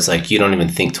point where it's like you don't even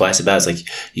think twice about it. It's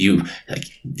like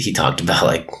he talked about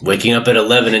like waking up at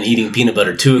 11 and eating peanut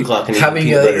butter, 2 o'clock and having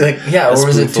eating peanut butter. Or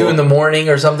was it 2 a.m.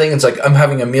 or something? It's like I'm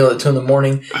having a meal at 2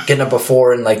 a.m, getting up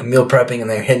before and like meal prepping and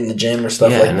then hitting the gym or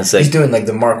stuff. Yeah, and it's like, he's doing like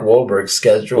the Mark Wahlberg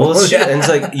schedule. Well, it's and it's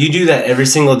like you do that every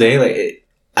single day. Like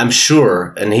I'm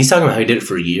sure, and he's talking about how he did it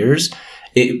for years.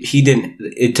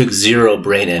 It took zero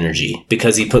brain energy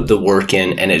because he put the work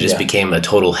in, and it just became a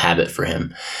total habit for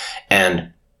him.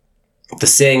 And the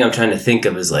saying I'm trying to think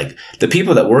of is like, the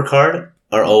people that work hard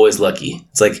are always lucky.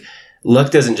 It's like,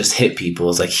 luck doesn't just hit people.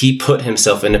 It's like he put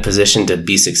himself in a position to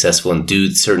be successful and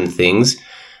do certain things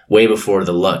way before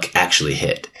the luck actually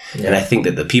hit. Yeah. And I think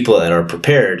that the people that are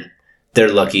prepared,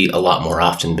 they're lucky a lot more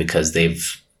often because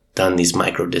they've done these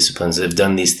micro disciplines. They've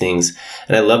done these things.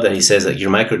 And I love that he says that your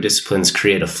micro disciplines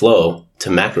create a flow to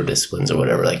macro disciplines or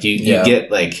whatever. Like you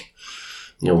get like,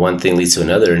 you know, one thing leads to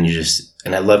another, and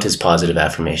and I loved his positive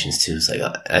affirmations too. It's like,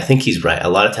 I think he's right. A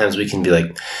lot of times we can be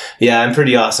like, yeah, I'm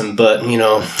pretty awesome, but you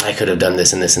know, I could have done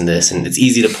this and this and this. And it's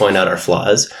easy to point out our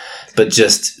flaws, but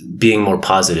just being more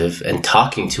positive and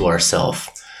talking to ourselves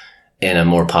in a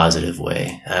more positive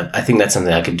way. I think that's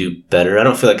something I could do better. I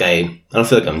don't feel like I'm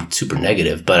super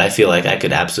negative, but I feel like I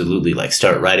could absolutely like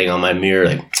start writing on my mirror,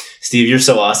 like, Steve, you're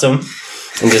so awesome.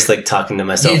 And just like talking to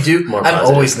myself. You do? More I'm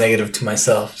positive. always negative to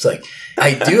myself. It's like,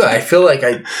 I do. I feel like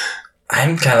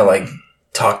I'm kind of like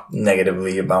talk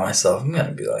negatively about myself. I'm going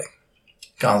to be like,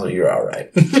 Gonzo, you're all right.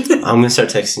 I'm going to start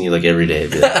texting you like every day.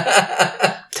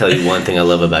 Tell you one thing I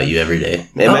love about you every day.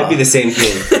 It might be the same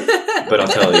thing, but I'll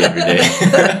tell you every day.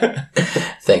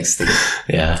 Thanks, Steve.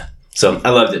 Yeah. So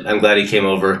I loved it. I'm glad he came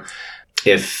over.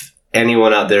 If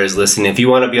anyone out there is listening, if you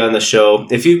want to be on the show,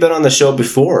 if you've been on the show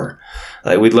before,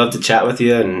 like, we'd love to chat with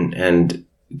you and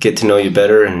get to know you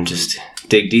better and just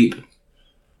dig deep.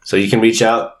 So you can reach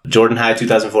out,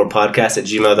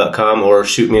 jordanhigh2004podcast@gmail.com, or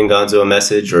shoot me and Gonzo a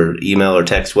message or email or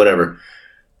text, whatever.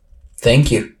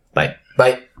 Thank you. Bye.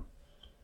 Bye.